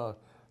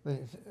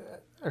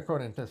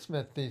 according to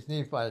Smith, these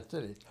Nephite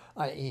cities,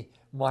 i.e.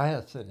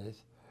 Maya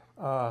cities,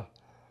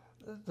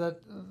 that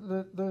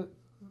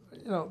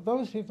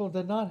those people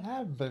did not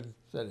have big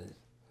cities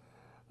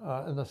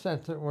in the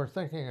sense that we're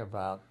thinking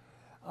about.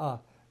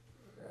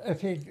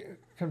 If he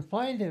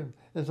confined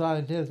his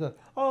ideas that,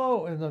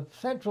 in the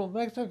central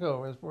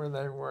Mexico is where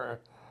they were,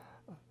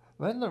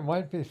 then there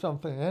might be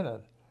something in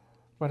it.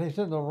 But he's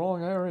in the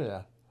wrong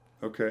area.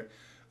 Okay.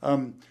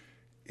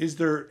 Is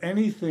there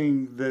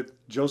anything that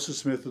Joseph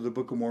Smith of the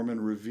Book of Mormon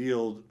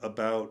revealed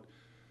about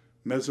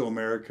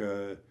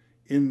Mesoamerica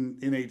in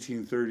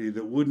 1830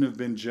 that wouldn't have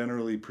been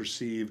generally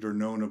perceived or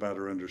known about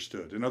or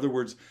understood? In other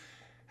words,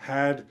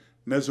 had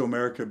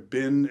Mesoamerica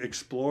been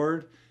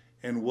explored,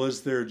 and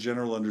was there a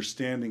general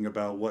understanding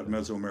about what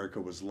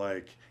Mesoamerica was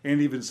like,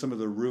 and even some of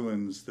the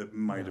ruins that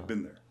might have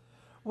been there?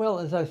 Well,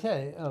 as I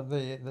say,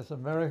 this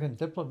American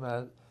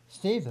diplomat,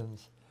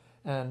 Stephens,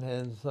 and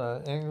his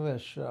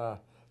English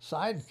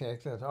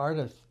sidekick, this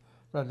artist,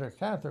 Frederick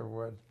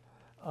Catherwood,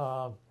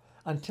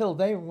 until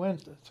they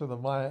went to the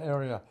Maya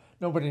area,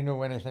 nobody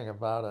knew anything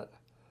about it.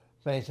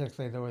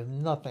 Basically, there was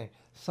nothing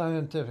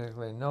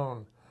scientifically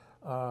known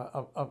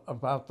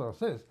about those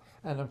things.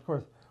 And of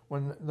course,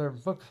 when their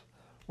books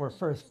were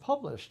first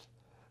published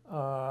in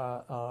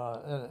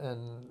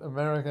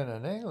American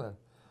and England,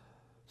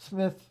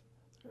 Smith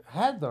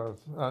had those.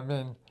 I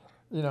mean,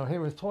 he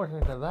was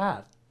talking to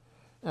that.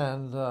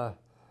 And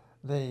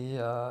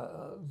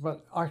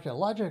but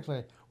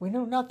archaeologically, we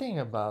knew nothing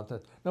about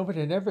it. Nobody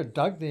had ever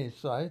dug these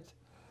sites.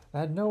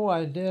 Had no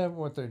idea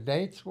what their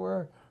dates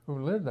were,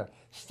 who lived there.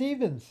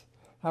 Stephens,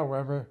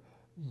 however,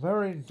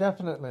 very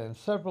definitely in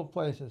several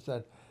places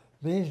said,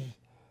 these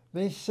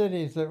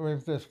cities that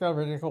we've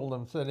discovered, he called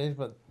them cities,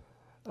 but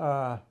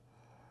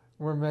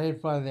were made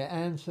by the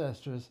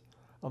ancestors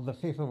of the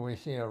people we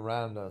see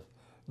around us,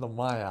 the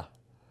Maya,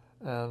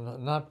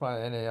 and not by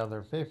any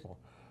other people.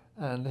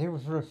 And he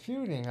was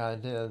refuting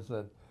ideas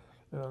that,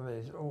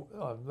 these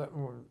that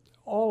were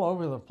all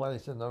over the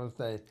place in those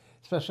days,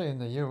 especially in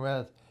the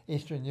U.S.,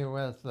 eastern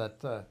U.S.,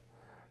 that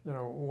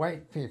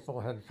white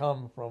people had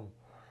come from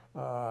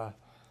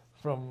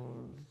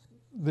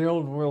the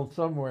old world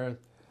somewhere,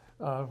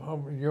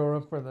 from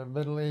Europe or the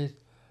Middle East,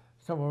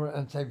 come over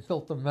and say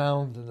built the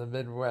mounds in the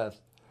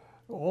Midwest,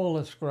 all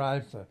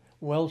ascribed to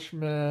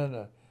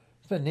Welshmen,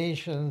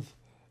 Phoenicians,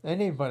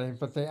 anybody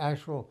but the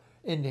actual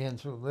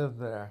Indians who lived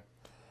there.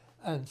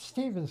 And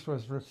Stephens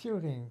was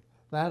refuting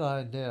that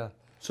idea.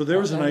 So there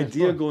was an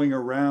idea going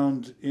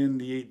around in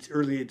the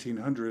early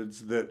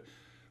 1800s that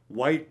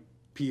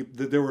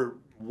there were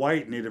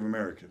white Native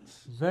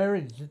Americans.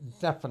 Very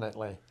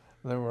definitely,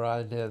 there were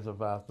ideas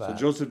about that. So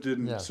Joseph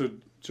didn't. Yeah. So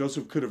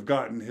Joseph could have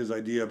gotten his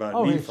idea about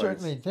Nephites. He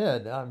certainly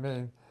did. I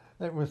mean,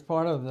 it was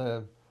part of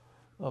the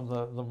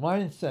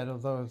mindset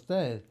of those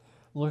days,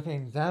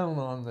 looking down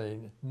on the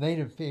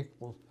native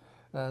peoples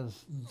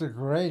as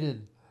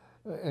degraded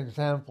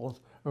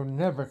examples who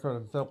never could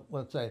have built,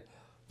 let's say,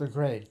 the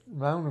great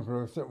mountain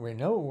groups that we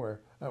know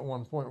were at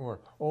one point were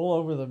all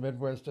over the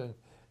Midwestern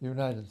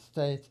United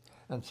States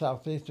and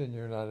southeastern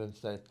United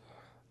States.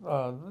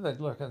 They'd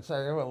look and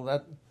say,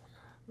 well,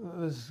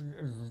 this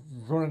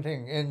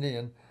grunting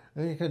Indian,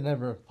 he could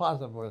never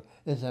possibly,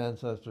 his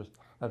ancestors,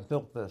 have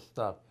built this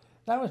stuff.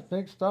 That was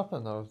big stuff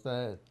in those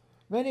days.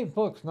 Many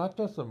books, not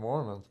just the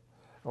Mormons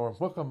or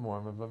Book of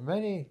Mormon, but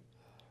many,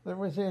 there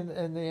was in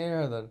the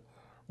air that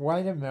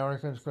white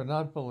Americans could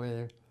not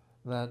believe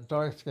that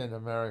dark-skinned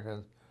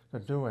Americans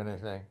could do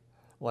anything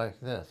like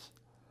this.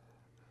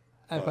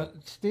 But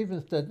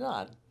Stephens did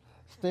not.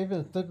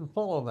 Stephens didn't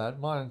follow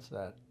that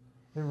mindset.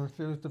 He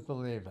refused to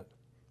believe it.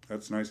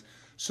 That's nice.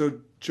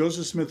 So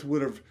Joseph Smith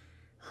would have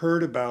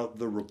heard about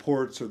the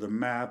reports or the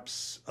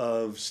maps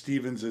of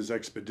Stephens's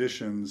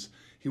expeditions.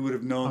 He would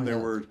have known there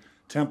were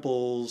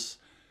temples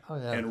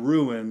and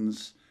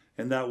ruins,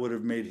 and that would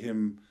have made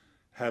him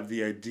have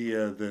the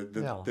idea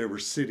that there were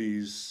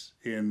cities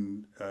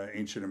in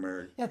ancient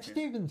America. Yeah,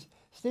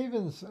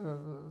 Stephens,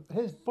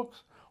 his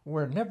books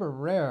were never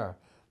rare.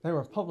 They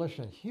were published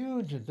in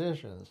huge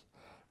editions,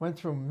 went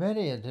through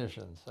many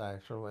editions,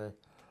 actually,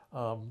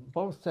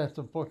 both sets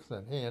of books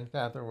that he and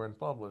Catherwood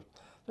published.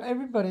 So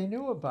everybody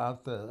knew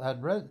about this,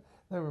 had read,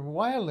 they were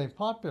wildly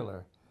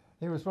popular.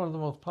 He was one of the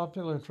most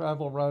popular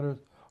travel writers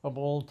of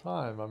all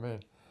time. I mean,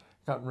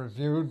 got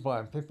reviewed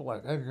by people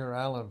like Edgar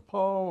Allan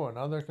Poe and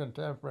other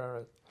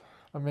contemporaries.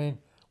 I mean,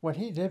 what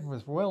he did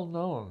was well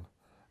known,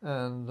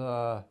 and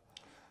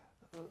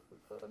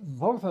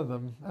both of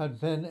them had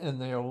been in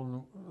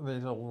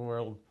these old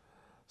world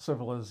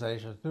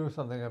civilizations, knew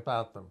something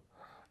about them.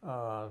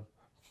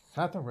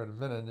 Catherine would have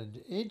been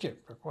in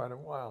Egypt for quite a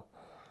while.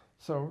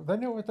 So they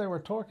knew what they were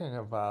talking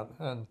about,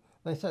 and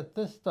they said,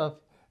 this stuff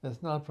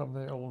is not from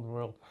the old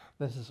world,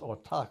 this is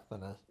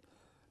autochthonous.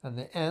 And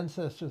the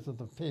ancestors of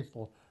the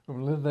people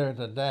who live there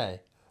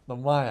today, the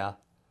Maya,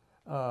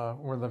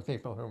 were the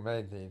people who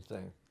made these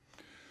things.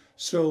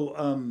 So,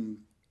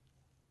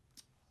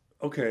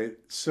 okay,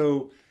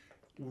 so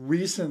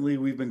recently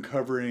we've been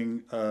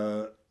covering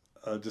a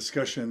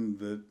discussion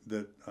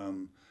that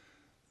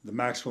the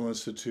Maxwell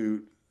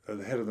Institute,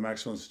 the head of the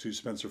Maxwell Institute,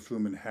 Spencer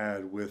Fluman,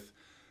 had with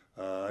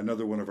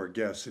another one of our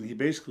guests, and he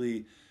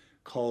basically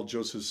called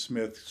Joseph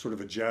Smith sort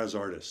of a jazz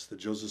artist. That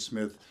Joseph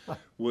Smith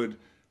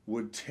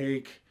would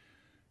take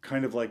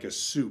kind of like a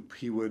soup.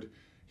 He would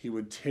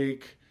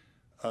take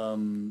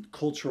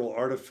cultural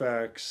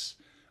artifacts,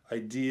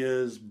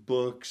 ideas,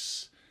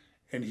 books,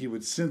 and he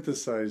would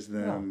synthesize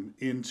them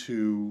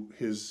into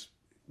his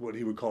what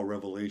he would call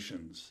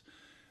revelations.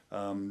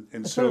 And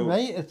it's so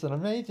it's an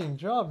amazing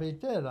job he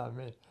did. I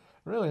mean,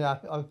 really,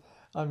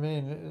 I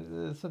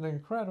mean, it's an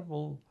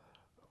incredible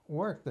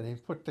work that he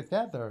put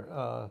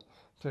together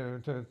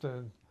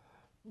to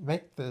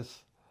make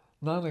this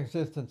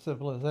non-existent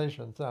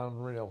civilization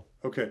sound real.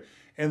 Okay,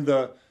 and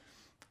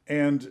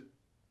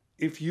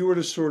if you were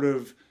to sort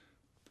of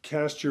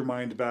cast your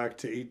mind back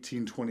to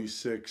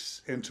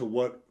 1826 and to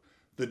what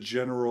the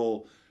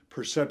general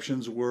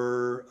perceptions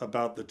were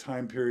about the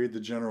time period, the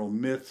general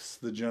myths,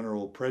 the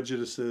general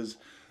prejudices,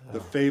 the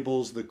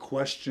fables, the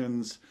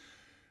questions,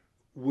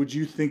 would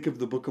you think of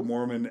the Book of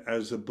Mormon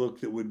as a book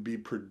that would be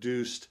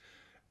produced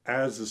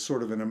as a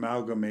sort of an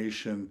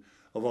amalgamation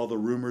of all the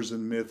rumors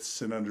and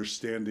myths and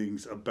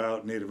understandings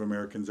about Native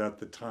Americans at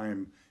the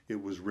time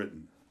it was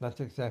written?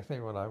 That's exactly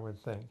what I would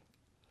think.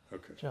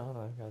 Okay. John,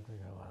 I've got to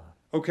go on.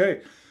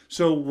 Okay,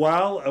 so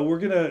while we're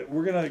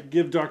gonna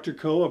give Dr.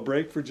 Coe a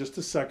break for just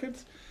a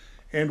second,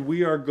 and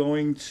we are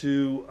going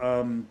to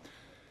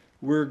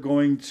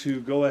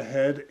go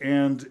ahead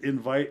and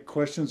invite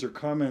questions or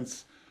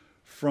comments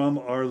from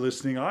our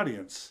listening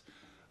audience.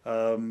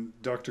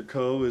 Dr.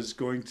 Coe is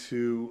going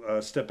to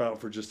step out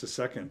for just a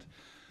second.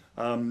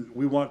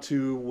 We want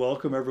to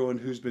welcome everyone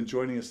who's been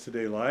joining us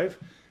today live.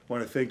 I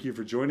want to thank you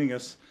for joining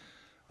us.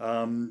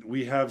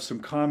 We have some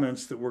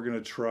comments that we're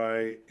going to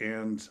try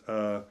and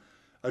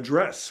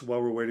address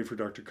while we're waiting for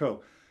Dr.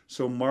 Coe.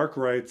 So Mark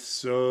writes,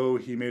 so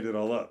he made it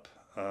all up.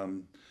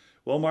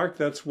 Well, Mark,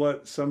 that's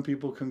what some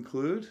people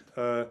conclude.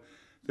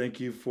 Thank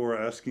you for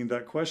asking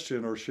that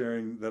question or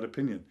sharing that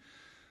opinion.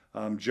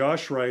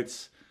 Josh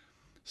writes,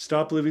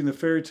 stop living the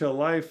fairy tale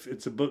life.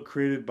 It's a book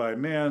created by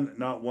man.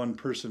 Not one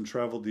person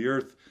traveled the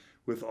earth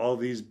with all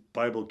these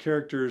Bible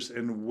characters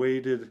and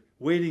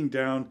weighting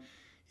down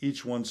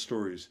each one's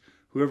stories.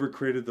 Whoever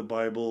created the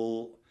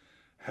Bible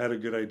had a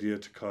good idea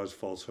to cause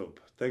false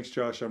hope. Thanks,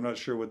 Josh. I'm not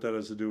sure what that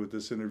has to do with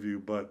this interview,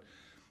 but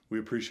we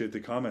appreciate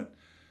the comment.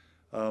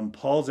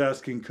 Paul's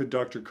asking, could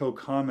Dr. Coe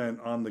comment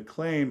on the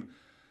claim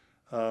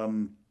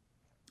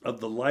of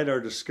the LiDAR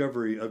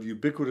discovery of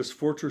ubiquitous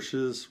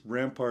fortresses,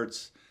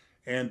 ramparts,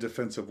 and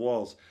defensive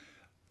walls?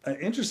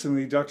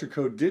 Interestingly, Dr.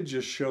 Coe did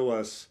just show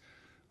us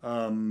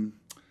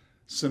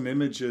some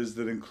images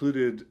that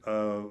included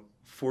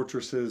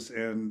fortresses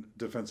and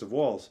defensive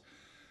walls.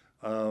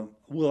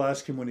 We'll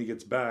ask him when he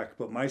gets back,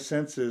 but my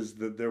sense is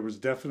that there was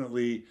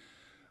definitely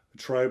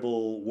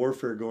tribal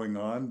warfare going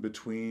on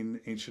between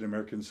ancient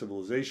American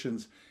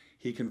civilizations.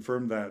 He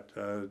confirmed that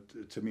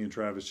to me and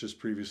Travis just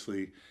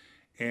previously.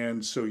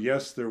 And so,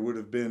 yes, there would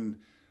have been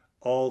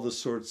all the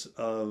sorts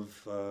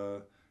of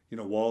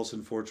walls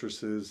and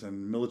fortresses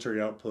and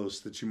military outposts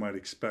that you might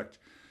expect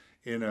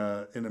in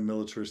a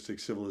militaristic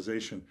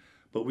civilization.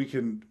 But we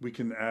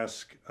can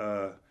ask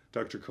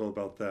Dr. Coe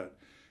about that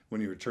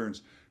when he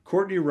returns.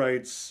 Courtney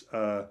writes,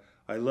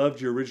 I loved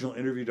your original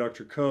interview,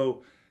 Dr.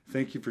 Coe.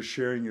 Thank you for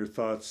sharing your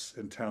thoughts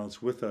and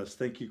talents with us.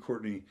 Thank you,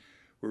 Courtney.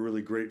 We're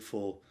really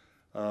grateful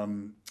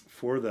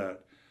for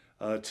that.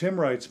 Tim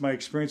writes, my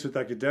experience with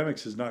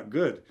academics is not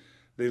good.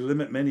 They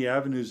limit many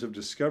avenues of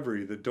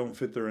discovery that don't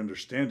fit their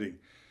understanding.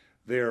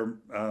 There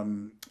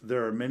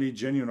are many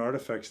genuine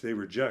artifacts they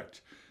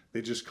reject.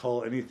 They just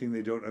call anything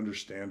they don't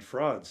understand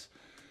frauds.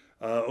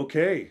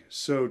 Okay,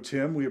 so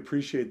Tim, we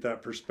appreciate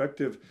that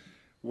perspective.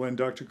 When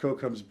Dr. Coe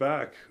comes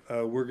back,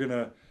 we're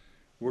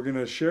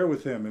gonna share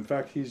with him. In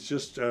fact, he's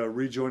just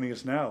rejoining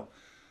us now.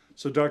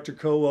 So Dr.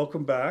 Coe,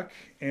 welcome back.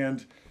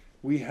 And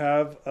we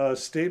have a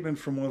statement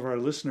from one of our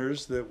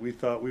listeners that we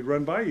thought we'd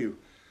run by you.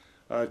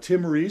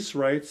 Tim Reese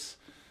writes,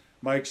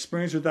 my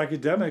experience with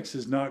academics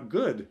is not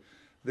good.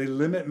 They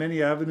limit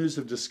many avenues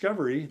of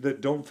discovery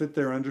that don't fit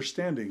their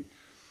understanding.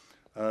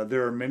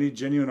 There are many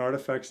genuine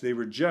artifacts they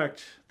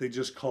reject. They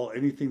just call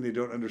anything they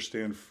don't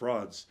understand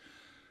frauds.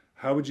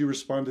 How would you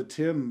respond to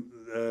Tim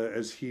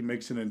as he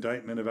makes an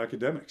indictment of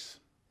academics?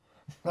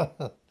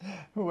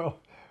 Well,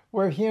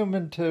 we're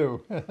human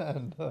too,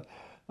 and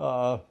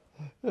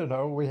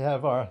we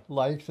have our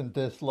likes and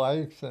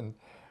dislikes, and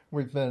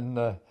we've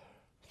been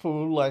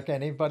fooled like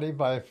anybody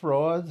by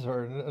frauds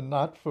or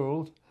not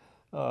fooled.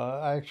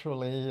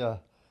 Actually,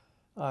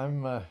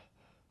 I'm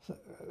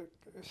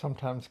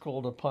sometimes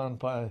called upon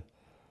by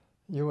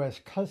U.S.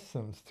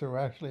 Customs to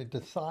actually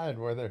decide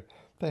whether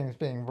things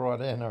being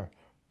brought in are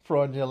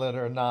fraudulent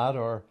or not,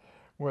 or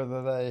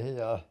whether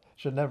they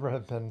should never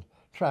have been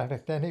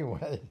trafficked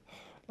anyway.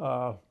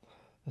 So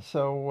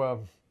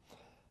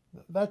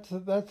that's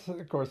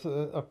of course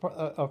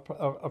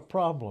a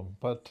problem.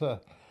 But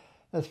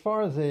as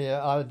far as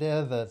the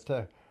idea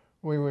that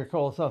we would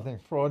call something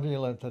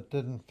fraudulent that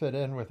didn't fit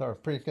in with our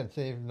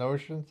preconceived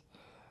notions,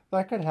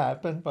 that could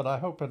happen, but I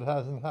hope it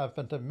hasn't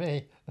happened to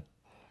me.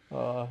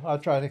 I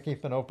try to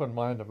keep an open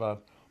mind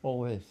about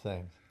all these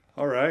things.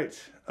 All right.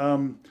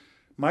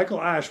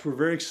 Michael Ash, we're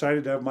very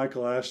excited to have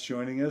Michael Ash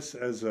joining us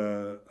as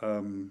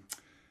one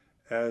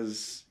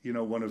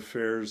of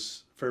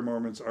Fair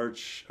Mormon's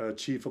arch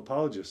chief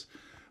apologists.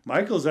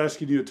 Michael's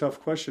asking you a tough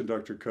question,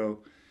 Dr. Coe.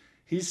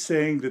 He's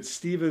saying that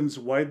Stephen's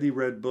widely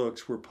read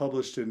books were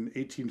published in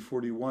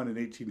 1841 and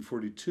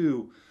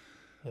 1842,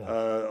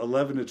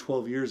 11 to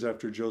 12 years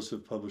after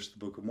Joseph published the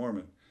Book of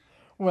Mormon.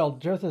 Well,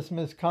 Joseph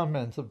Smith's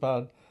comments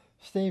about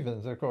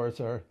Stephen's, of course,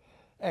 are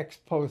ex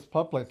post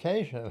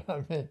publication.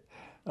 I mean,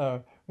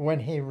 when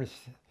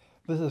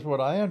this is what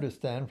I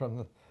understand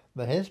from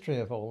the history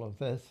of all of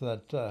this,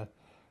 that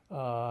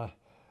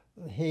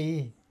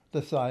he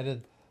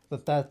decided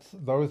that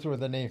those were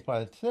the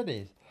Nephite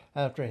cities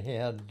after he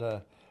had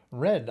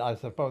read, I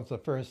suppose, the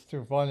first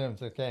two volumes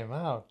that came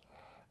out,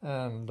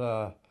 and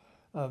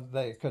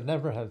they could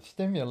never have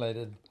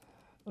stimulated,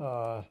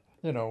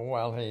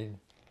 while he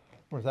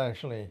was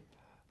actually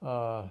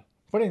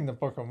putting the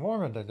Book of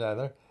Mormon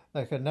together,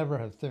 they could never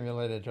have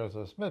stimulated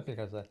Joseph Smith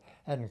because it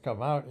hadn't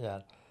come out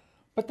yet.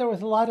 But there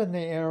was a lot in the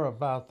air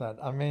about that.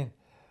 I mean,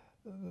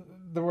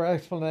 there were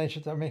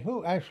explanations. I mean,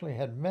 who actually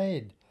had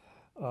made,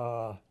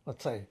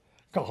 let's say,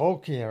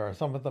 Cahokia or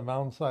some of the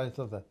mountain sites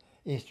of the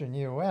eastern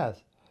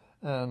U.S.?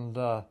 And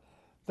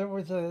there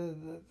was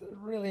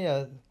really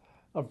a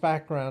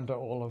background to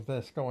all of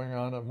this going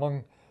on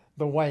among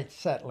the white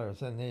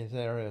settlers in these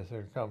areas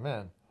who come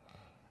in.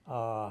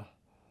 And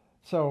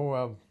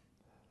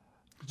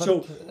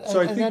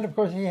then of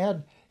course he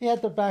had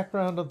the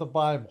background of the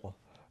Bible.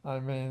 I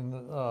mean,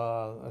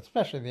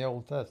 especially the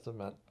Old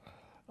Testament.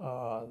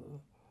 I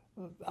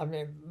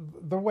mean,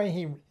 the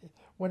way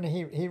when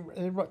he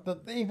wrote,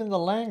 even the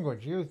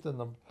language used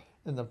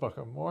in the Book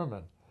of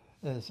Mormon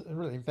is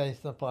really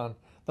based upon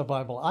the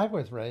Bible I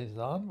was raised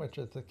on, which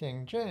is the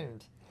King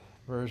James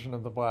version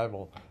of the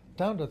Bible,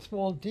 down to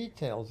small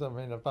details. I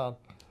mean, about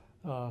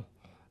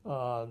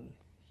how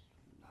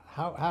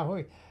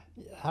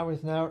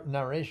his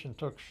narration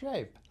took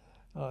shape.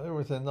 It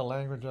was in the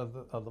language of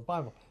the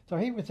Bible. So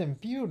he was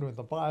imbued with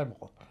the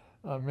Bible.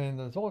 I mean,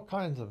 there's all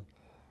kinds of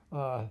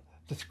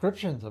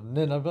descriptions of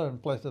Nineveh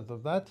and places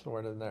of that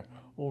sort in their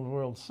old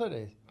world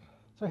cities.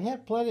 So he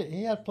had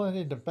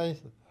plenty to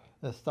base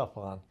this stuff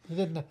on. He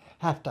didn't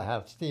have to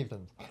have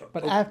Stephen's.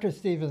 But after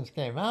Stephen's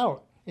came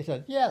out, he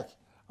said, yes,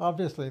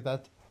 obviously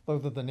those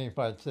are the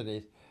Nephite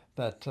cities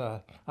that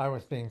I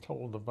was being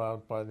told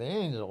about by the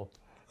angel.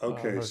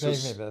 Okay,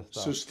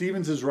 so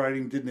Stephen's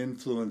writing didn't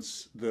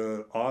influence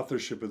the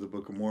authorship of the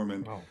Book of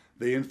Mormon. No.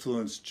 They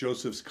influenced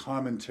Joseph's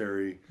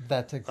commentary.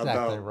 That's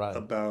exactly right.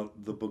 About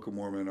the Book of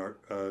Mormon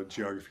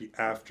geography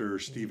after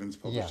Stephen's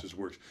published his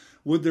works.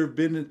 Would there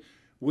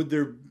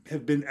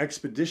have been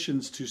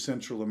expeditions to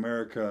Central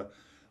America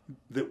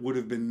that would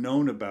have been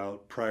known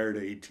about prior to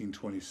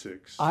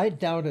 1826? I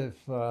doubt if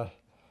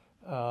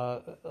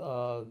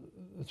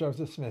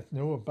Joseph Smith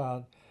knew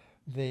about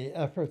the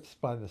efforts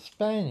by the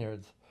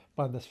Spaniards,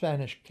 by the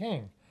Spanish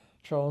king,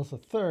 Charles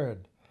III,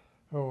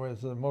 who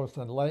was the most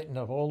enlightened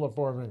of all the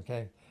Bourbon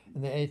kings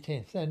in the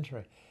 18th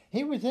century.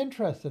 He was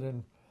interested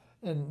in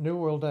New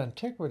World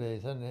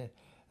antiquities and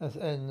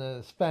in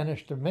the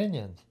Spanish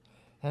dominions,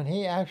 and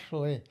he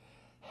actually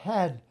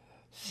had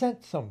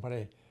sent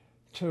somebody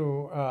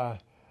to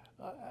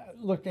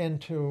look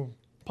into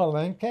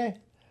Palenque,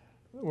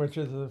 which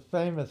is a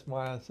famous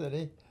Maya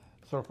city,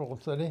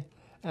 so-called city,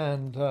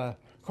 and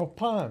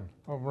Copan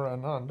over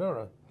in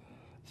Honduras.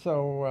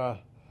 So,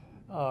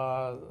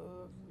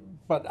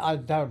 but I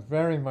doubt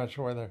very much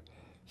whether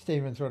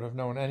Stevens would have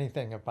known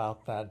anything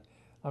about that.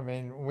 I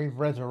mean, we've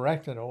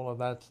resurrected all of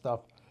that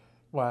stuff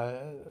by,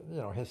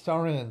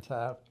 historians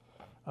have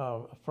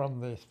from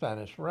the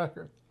Spanish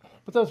record.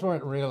 But those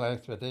weren't real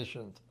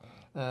expeditions.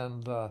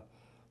 And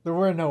there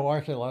were no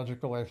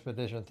archaeological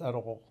expeditions at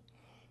all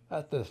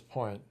at this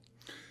point.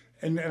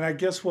 And I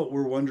guess what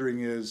we're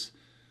wondering is,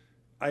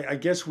 I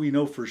guess we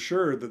know for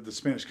sure that the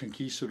Spanish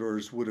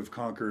conquistadors would have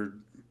conquered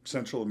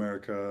Central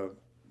America,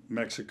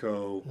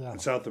 Mexico,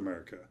 and South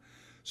America.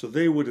 So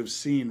they would have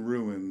seen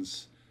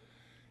ruins.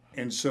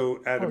 And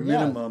so at a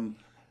minimum,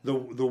 the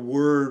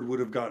word would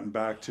have gotten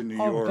back to New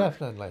York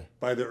definitely.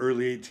 By the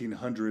early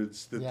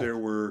 1800s that there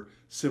were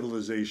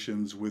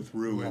civilizations with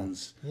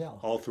ruins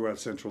all throughout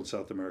Central and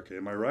South America.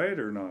 Am I right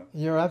or not?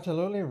 You're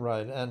absolutely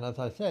right. And as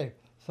I say,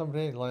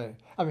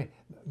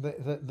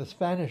 the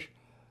Spanish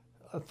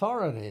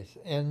authorities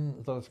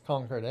in those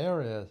conquered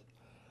areas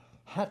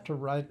had to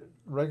write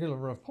regular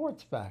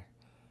reports back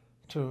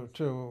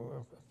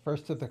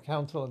first to the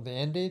Council of the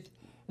Indies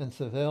in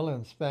Seville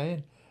in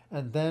Spain,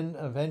 and then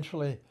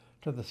eventually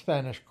to the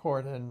Spanish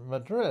court in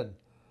Madrid,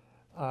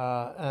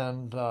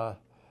 and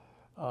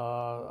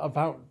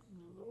about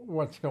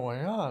what's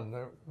going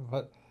on.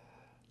 But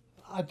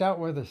I doubt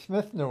whether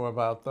Smith knew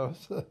about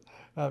those.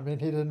 I mean,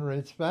 he didn't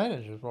read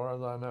Spanish, as far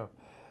as I know.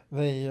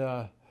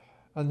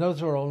 And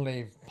those were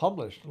only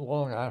published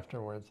long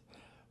afterwards.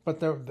 But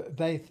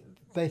they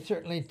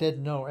certainly did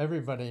know.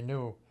 Everybody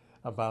knew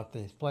about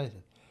these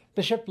places.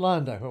 Bishop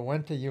Landa, who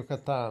went to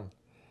Yucatan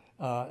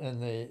in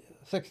the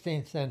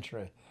 16th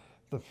century,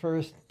 the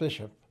first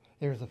bishop,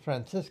 he was a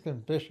Franciscan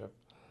bishop,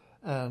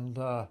 and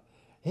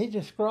he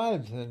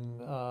describes in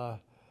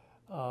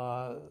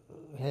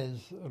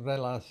his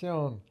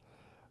Relación,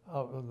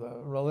 of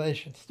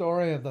the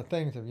story of the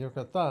things of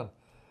Yucatan,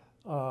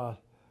 a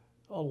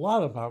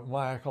lot about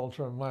Maya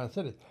culture and Maya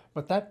cities.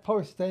 But that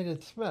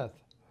postdated Smith,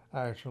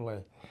 actually,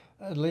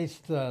 at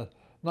least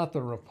not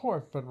the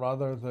report, but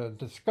rather the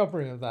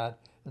discovery of that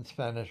in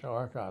Spanish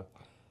archives.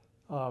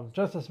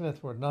 Joseph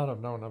Smith would not have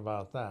known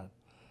about that.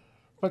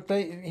 But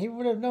he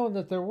would have known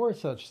that there were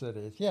such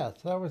cities.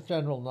 Yes, that was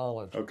general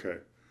knowledge. Okay.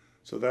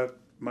 So that,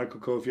 Michael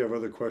Coe, if you have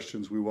other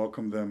questions, we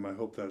welcome them. I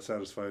hope that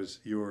satisfies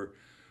your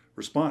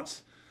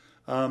response.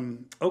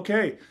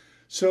 Okay.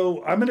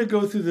 So I'm going to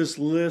go through this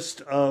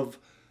list of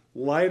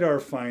LiDAR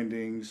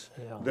findings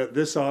that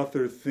this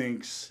author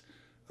thinks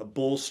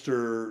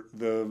bolster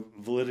the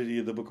validity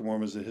of the Book of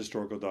Mormon as a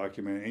historical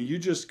document. And you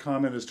just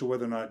comment as to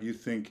whether or not you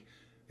think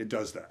it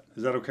does that.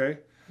 Is that okay?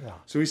 Yeah.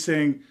 So he's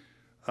saying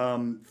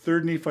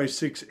 3 Nephi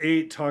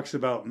 6:8 talks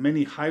about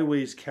many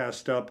highways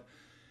cast up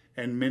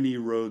and many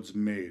roads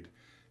made.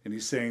 And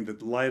he's saying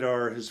that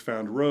LiDAR has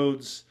found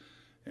roads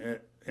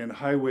and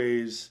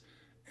highways,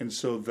 and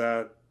so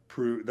that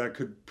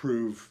could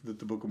prove that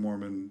the Book of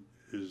Mormon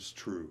is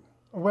true.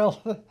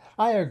 Well,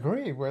 I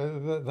agree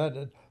with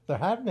that. There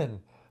have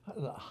been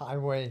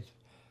highways,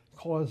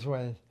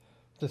 causeways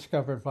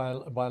discovered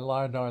by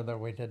LiDAR that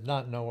we did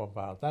not know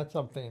about. That's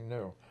something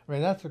new. I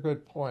mean, that's a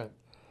good point.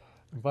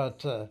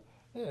 But,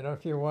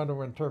 if you want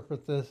to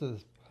interpret this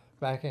as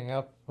backing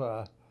up,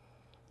 the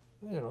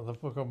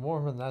Book of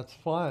Mormon, that's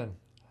fine.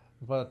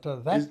 But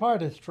that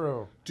part is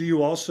true. Do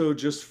you also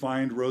just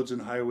find roads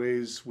and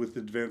highways with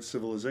advanced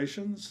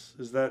civilizations?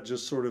 Is that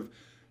just sort of,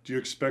 do you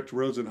expect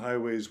roads and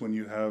highways when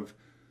you have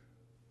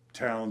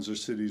towns or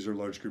cities or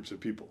large groups of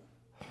people?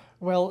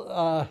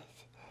 Well,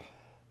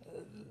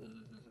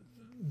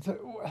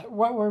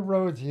 what were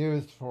roads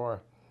used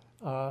for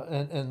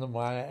in the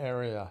Maya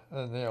area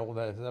in the old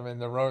days? I mean,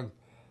 the roads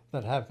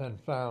that have been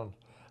found.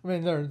 I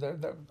mean,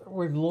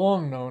 we've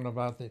long known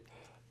about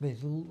these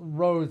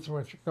roads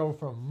which go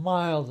for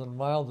miles and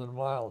miles and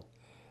miles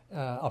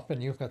up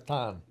in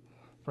Yucatan,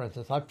 for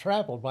instance. I've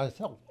traveled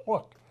myself,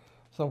 walked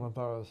some of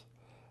those,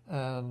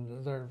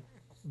 and they're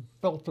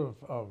built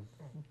of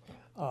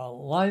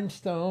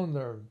limestone.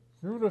 They're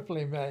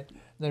beautifully made.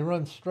 They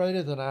run straight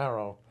as an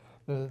arrow.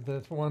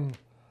 There's one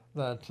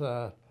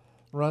that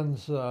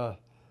runs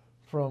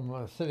from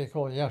a city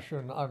called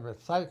a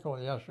site called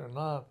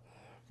Yashunab,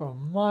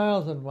 from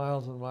miles and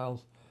miles and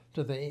miles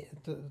to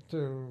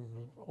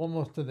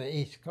almost to the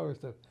east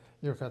coast of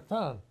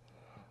Yucatan.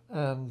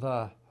 And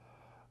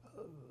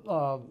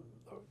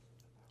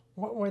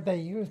what were they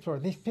used for?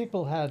 These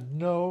people had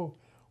no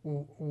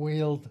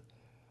wheeled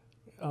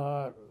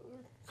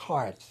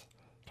carts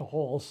to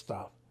haul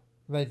stuff.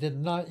 They did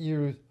not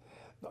use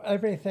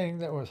everything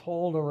that was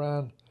hauled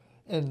around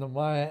in the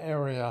Maya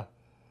area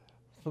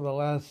for the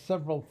last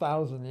several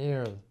thousand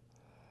years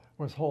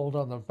was hauled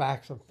on the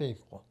backs of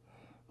people.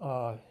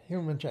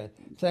 Human chain.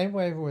 Same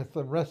way with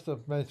the rest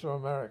of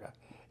Mesoamerica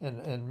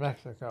in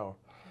Mexico.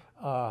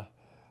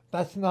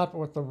 That's not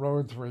what the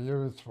roads were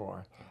used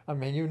for. I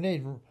mean, you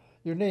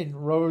need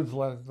roads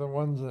like the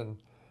ones in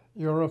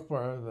Europe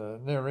or the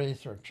Near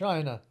East or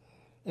China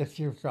if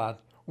you've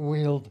got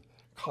wheeled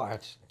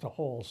carts to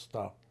haul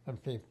stuff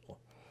and people.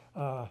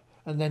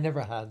 And they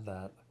never had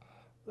that.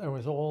 It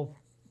was all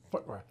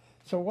footwear.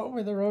 So what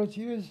were the roads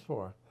used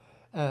for?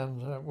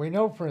 And we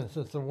know, for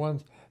instance,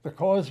 the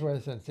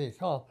causeways in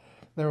Tikal,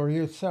 they were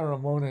used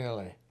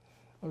ceremonially.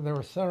 There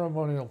were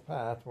ceremonial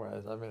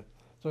pathways. I mean,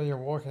 so you're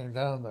walking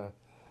down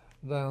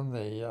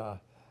the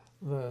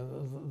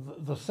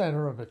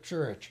center of a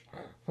church,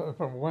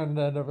 from one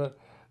end of it,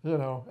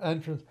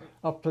 entrance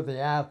up to the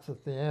apse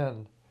at the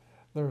end.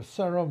 They were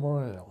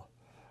ceremonial,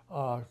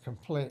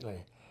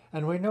 completely.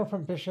 And we know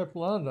from Bishop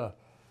Landa,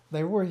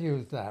 they were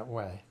used that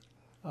way,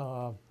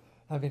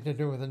 having to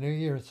do with the New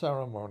Year's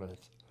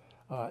ceremonies.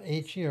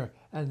 Each year,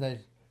 and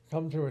they'd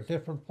come to a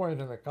different point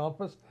in the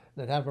compass.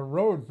 They'd have a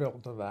road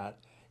built to that.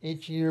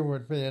 Each year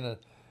would be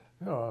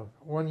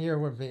one year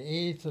would be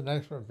east, the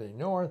next would be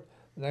north,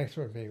 the next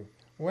would be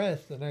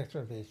west, the next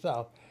would be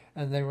south,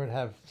 and they would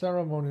have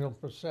ceremonial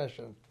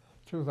processions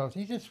through those.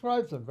 He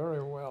describes them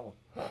very well,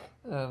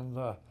 and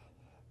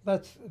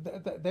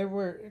they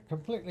were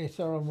completely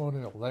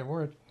ceremonial. They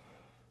weren't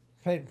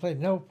played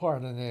no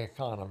part in the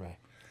economy.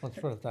 Let's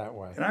put it that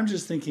way. And I'm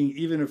just thinking,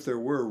 even if there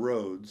were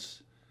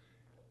roads,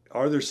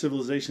 are there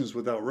civilizations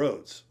without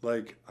roads?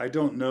 Like, I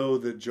don't know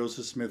that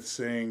Joseph Smith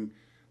saying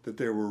that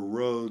there were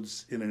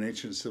roads in an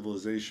ancient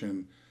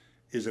civilization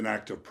is an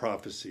act of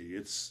prophecy.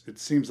 It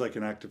seems like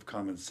an act of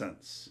common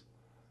sense.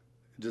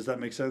 Does that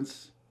make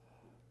sense?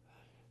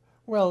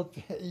 Well,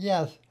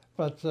 yes,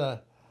 but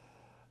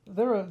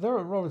there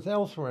are roads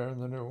elsewhere in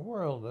the New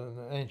World, in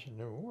the ancient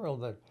New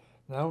World, that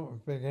now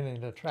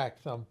beginning to track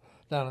some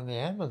down in the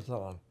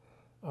Amazon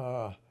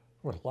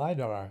with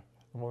LiDAR,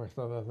 amongst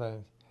other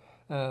things.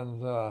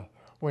 And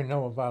we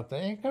know about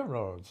the Inca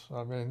roads.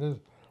 I mean, these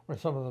were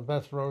some of the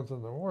best roads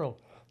in the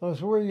world.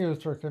 Those were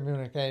used for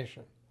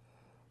communication.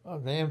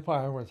 The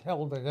empire was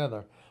held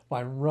together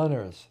by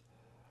runners.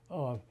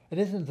 It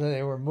isn't that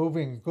they were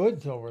moving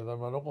goods over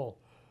them at all.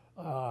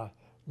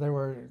 They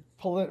were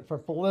for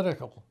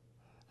political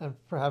and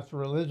perhaps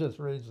religious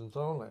reasons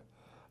only.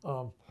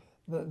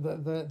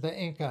 The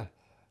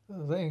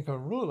Inca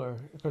ruler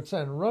could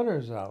send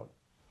runners out,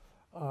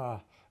 over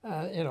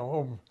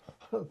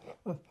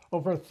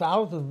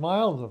 1,000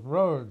 miles of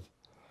roads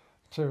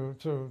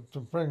to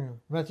bring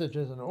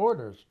messages and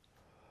orders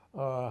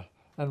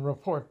and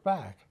report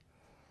back.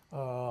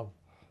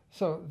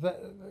 So that,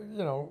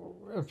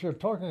 if you're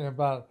talking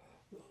about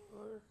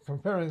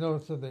comparing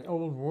those to the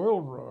old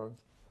world roads,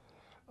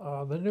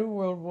 the new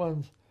world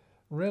ones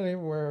really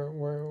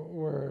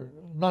were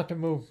not to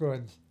move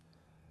goods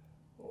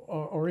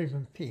or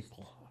even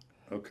people.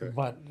 Okay.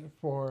 But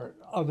for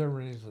other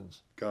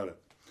reasons. Got it.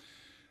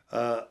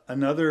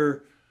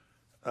 Another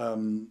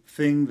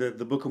thing that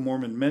the Book of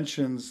Mormon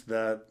mentions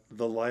that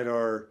the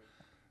LiDAR,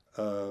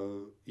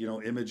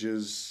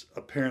 images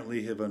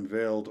apparently have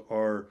unveiled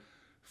are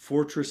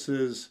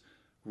fortresses,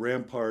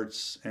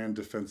 ramparts, and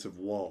defensive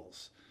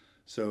walls.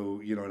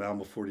 So, in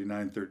Alma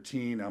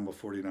 49:13, Alma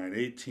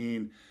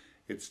 49:18,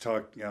 it's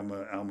talking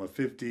Alma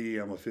 50,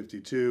 Alma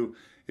 52.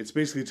 It's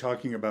basically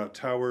talking about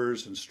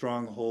towers and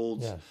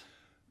strongholds, Yes.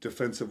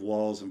 defensive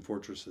walls, and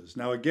fortresses.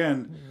 Now,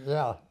 again,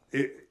 Yeah.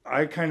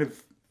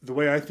 the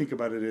way I think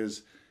about it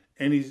is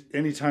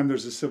anytime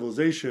there's a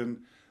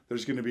civilization,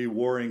 there's going to be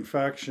warring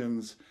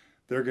factions.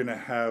 They're going to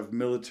have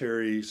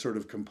military sort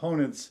of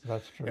components.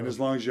 That's true. And as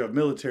long as you have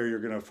military, you're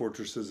going to have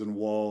fortresses and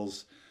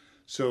walls.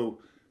 So,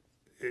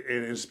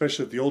 and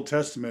especially if the Old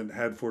Testament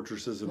had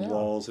fortresses and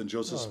walls, and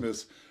Joseph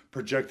Smith's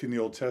projecting the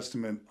Old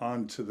Testament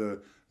onto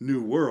the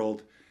New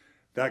World,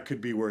 that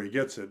could be where he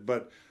gets it.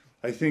 But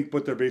I think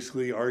what they're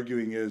basically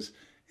arguing is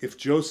if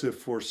Joseph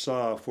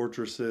foresaw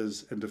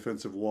fortresses and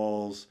defensive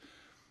walls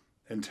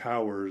and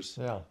towers,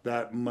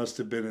 that must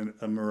have been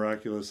a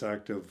miraculous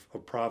act of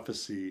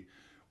prophecy,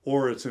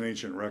 or it's an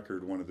ancient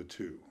record, one of the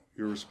two.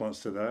 Your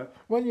response to that?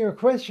 Well, your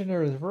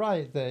questioner is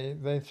right.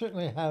 They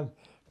certainly have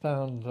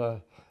found,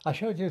 I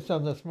showed you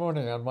some this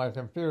morning on my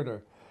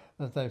computer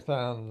that they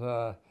found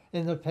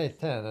in the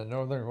Petén in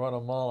northern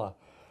Guatemala.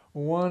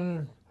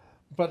 One,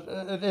 but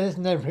it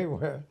isn't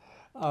everywhere.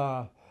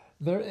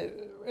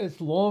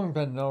 It's long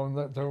been known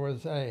that there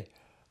was a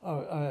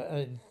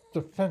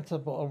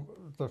defensible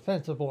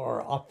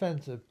or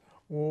offensive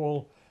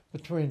wall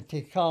between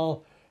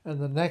Tikal and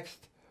the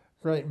next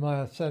great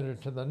Maya center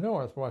to the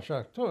north,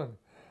 Huaxactún.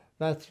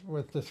 That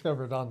was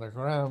discovered on the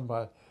ground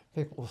by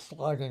people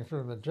slogging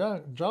through the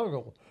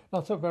jungle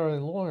not so very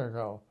long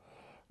ago.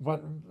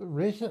 But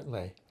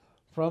recently,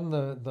 from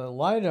the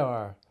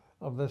LiDAR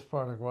of this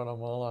part of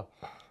Guatemala,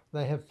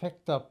 they have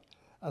picked up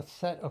a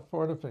set of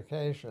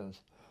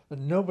fortifications that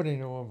nobody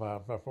knew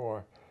about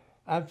before.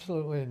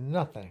 Absolutely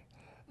nothing.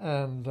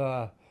 And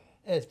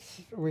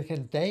we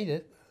can date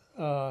it,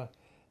 and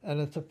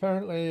it's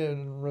apparently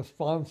in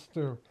response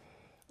to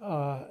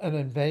an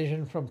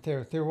invasion from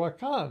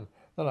Teotihuacán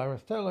that I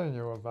was telling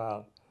you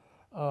about.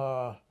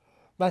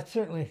 That's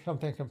certainly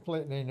something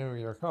completely new.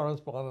 Your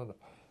correspondent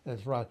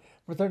is right.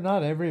 But they're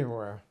not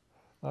everywhere.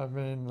 I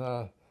mean,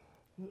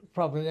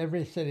 probably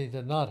every city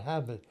did not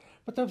have it.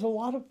 But there's a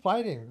lot of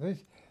fighting.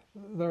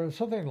 There was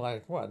something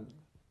like,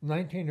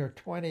 19 or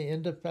 20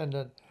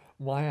 independent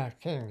Maya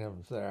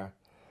kingdoms there.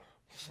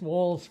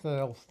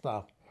 Small-scale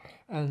stuff.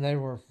 And they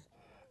were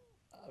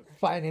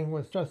fighting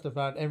with just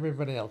about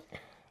everybody else.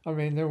 I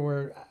mean, there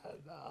were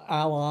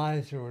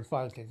allies who would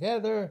fight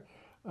together,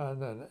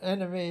 and then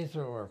enemies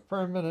who were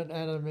permanent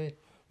enemies.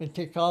 And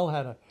Tikal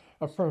had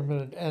a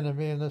permanent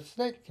enemy in the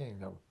Snake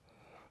Kingdom.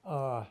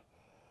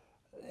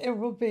 It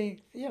will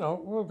be,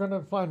 we're going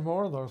to find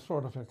more of those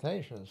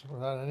fortifications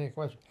without any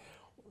question.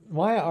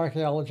 Maya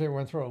archaeology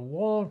went through a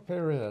long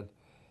period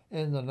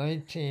in the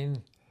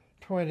 1920s,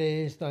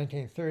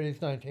 1930s,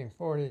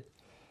 1940s,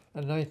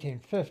 and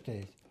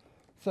 1950s,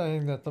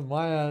 saying that the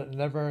Maya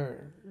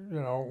never,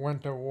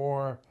 went to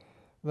war.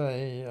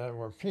 They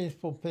were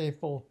peaceful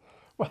people.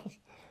 Well,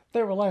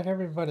 they were like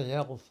everybody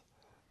else.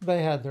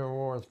 They had their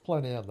wars,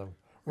 plenty of them.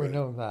 We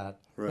know that.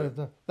 Right.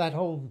 That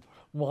whole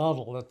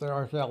model that the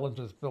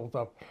archaeologists built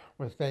up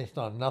was based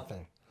on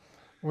nothing.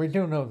 We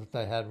do know that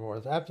they had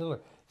wars,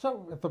 absolutely.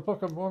 So if the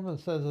Book of Mormon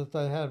says that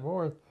they had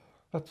wars,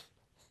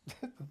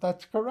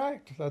 that's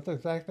correct. That's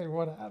exactly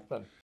what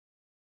happened.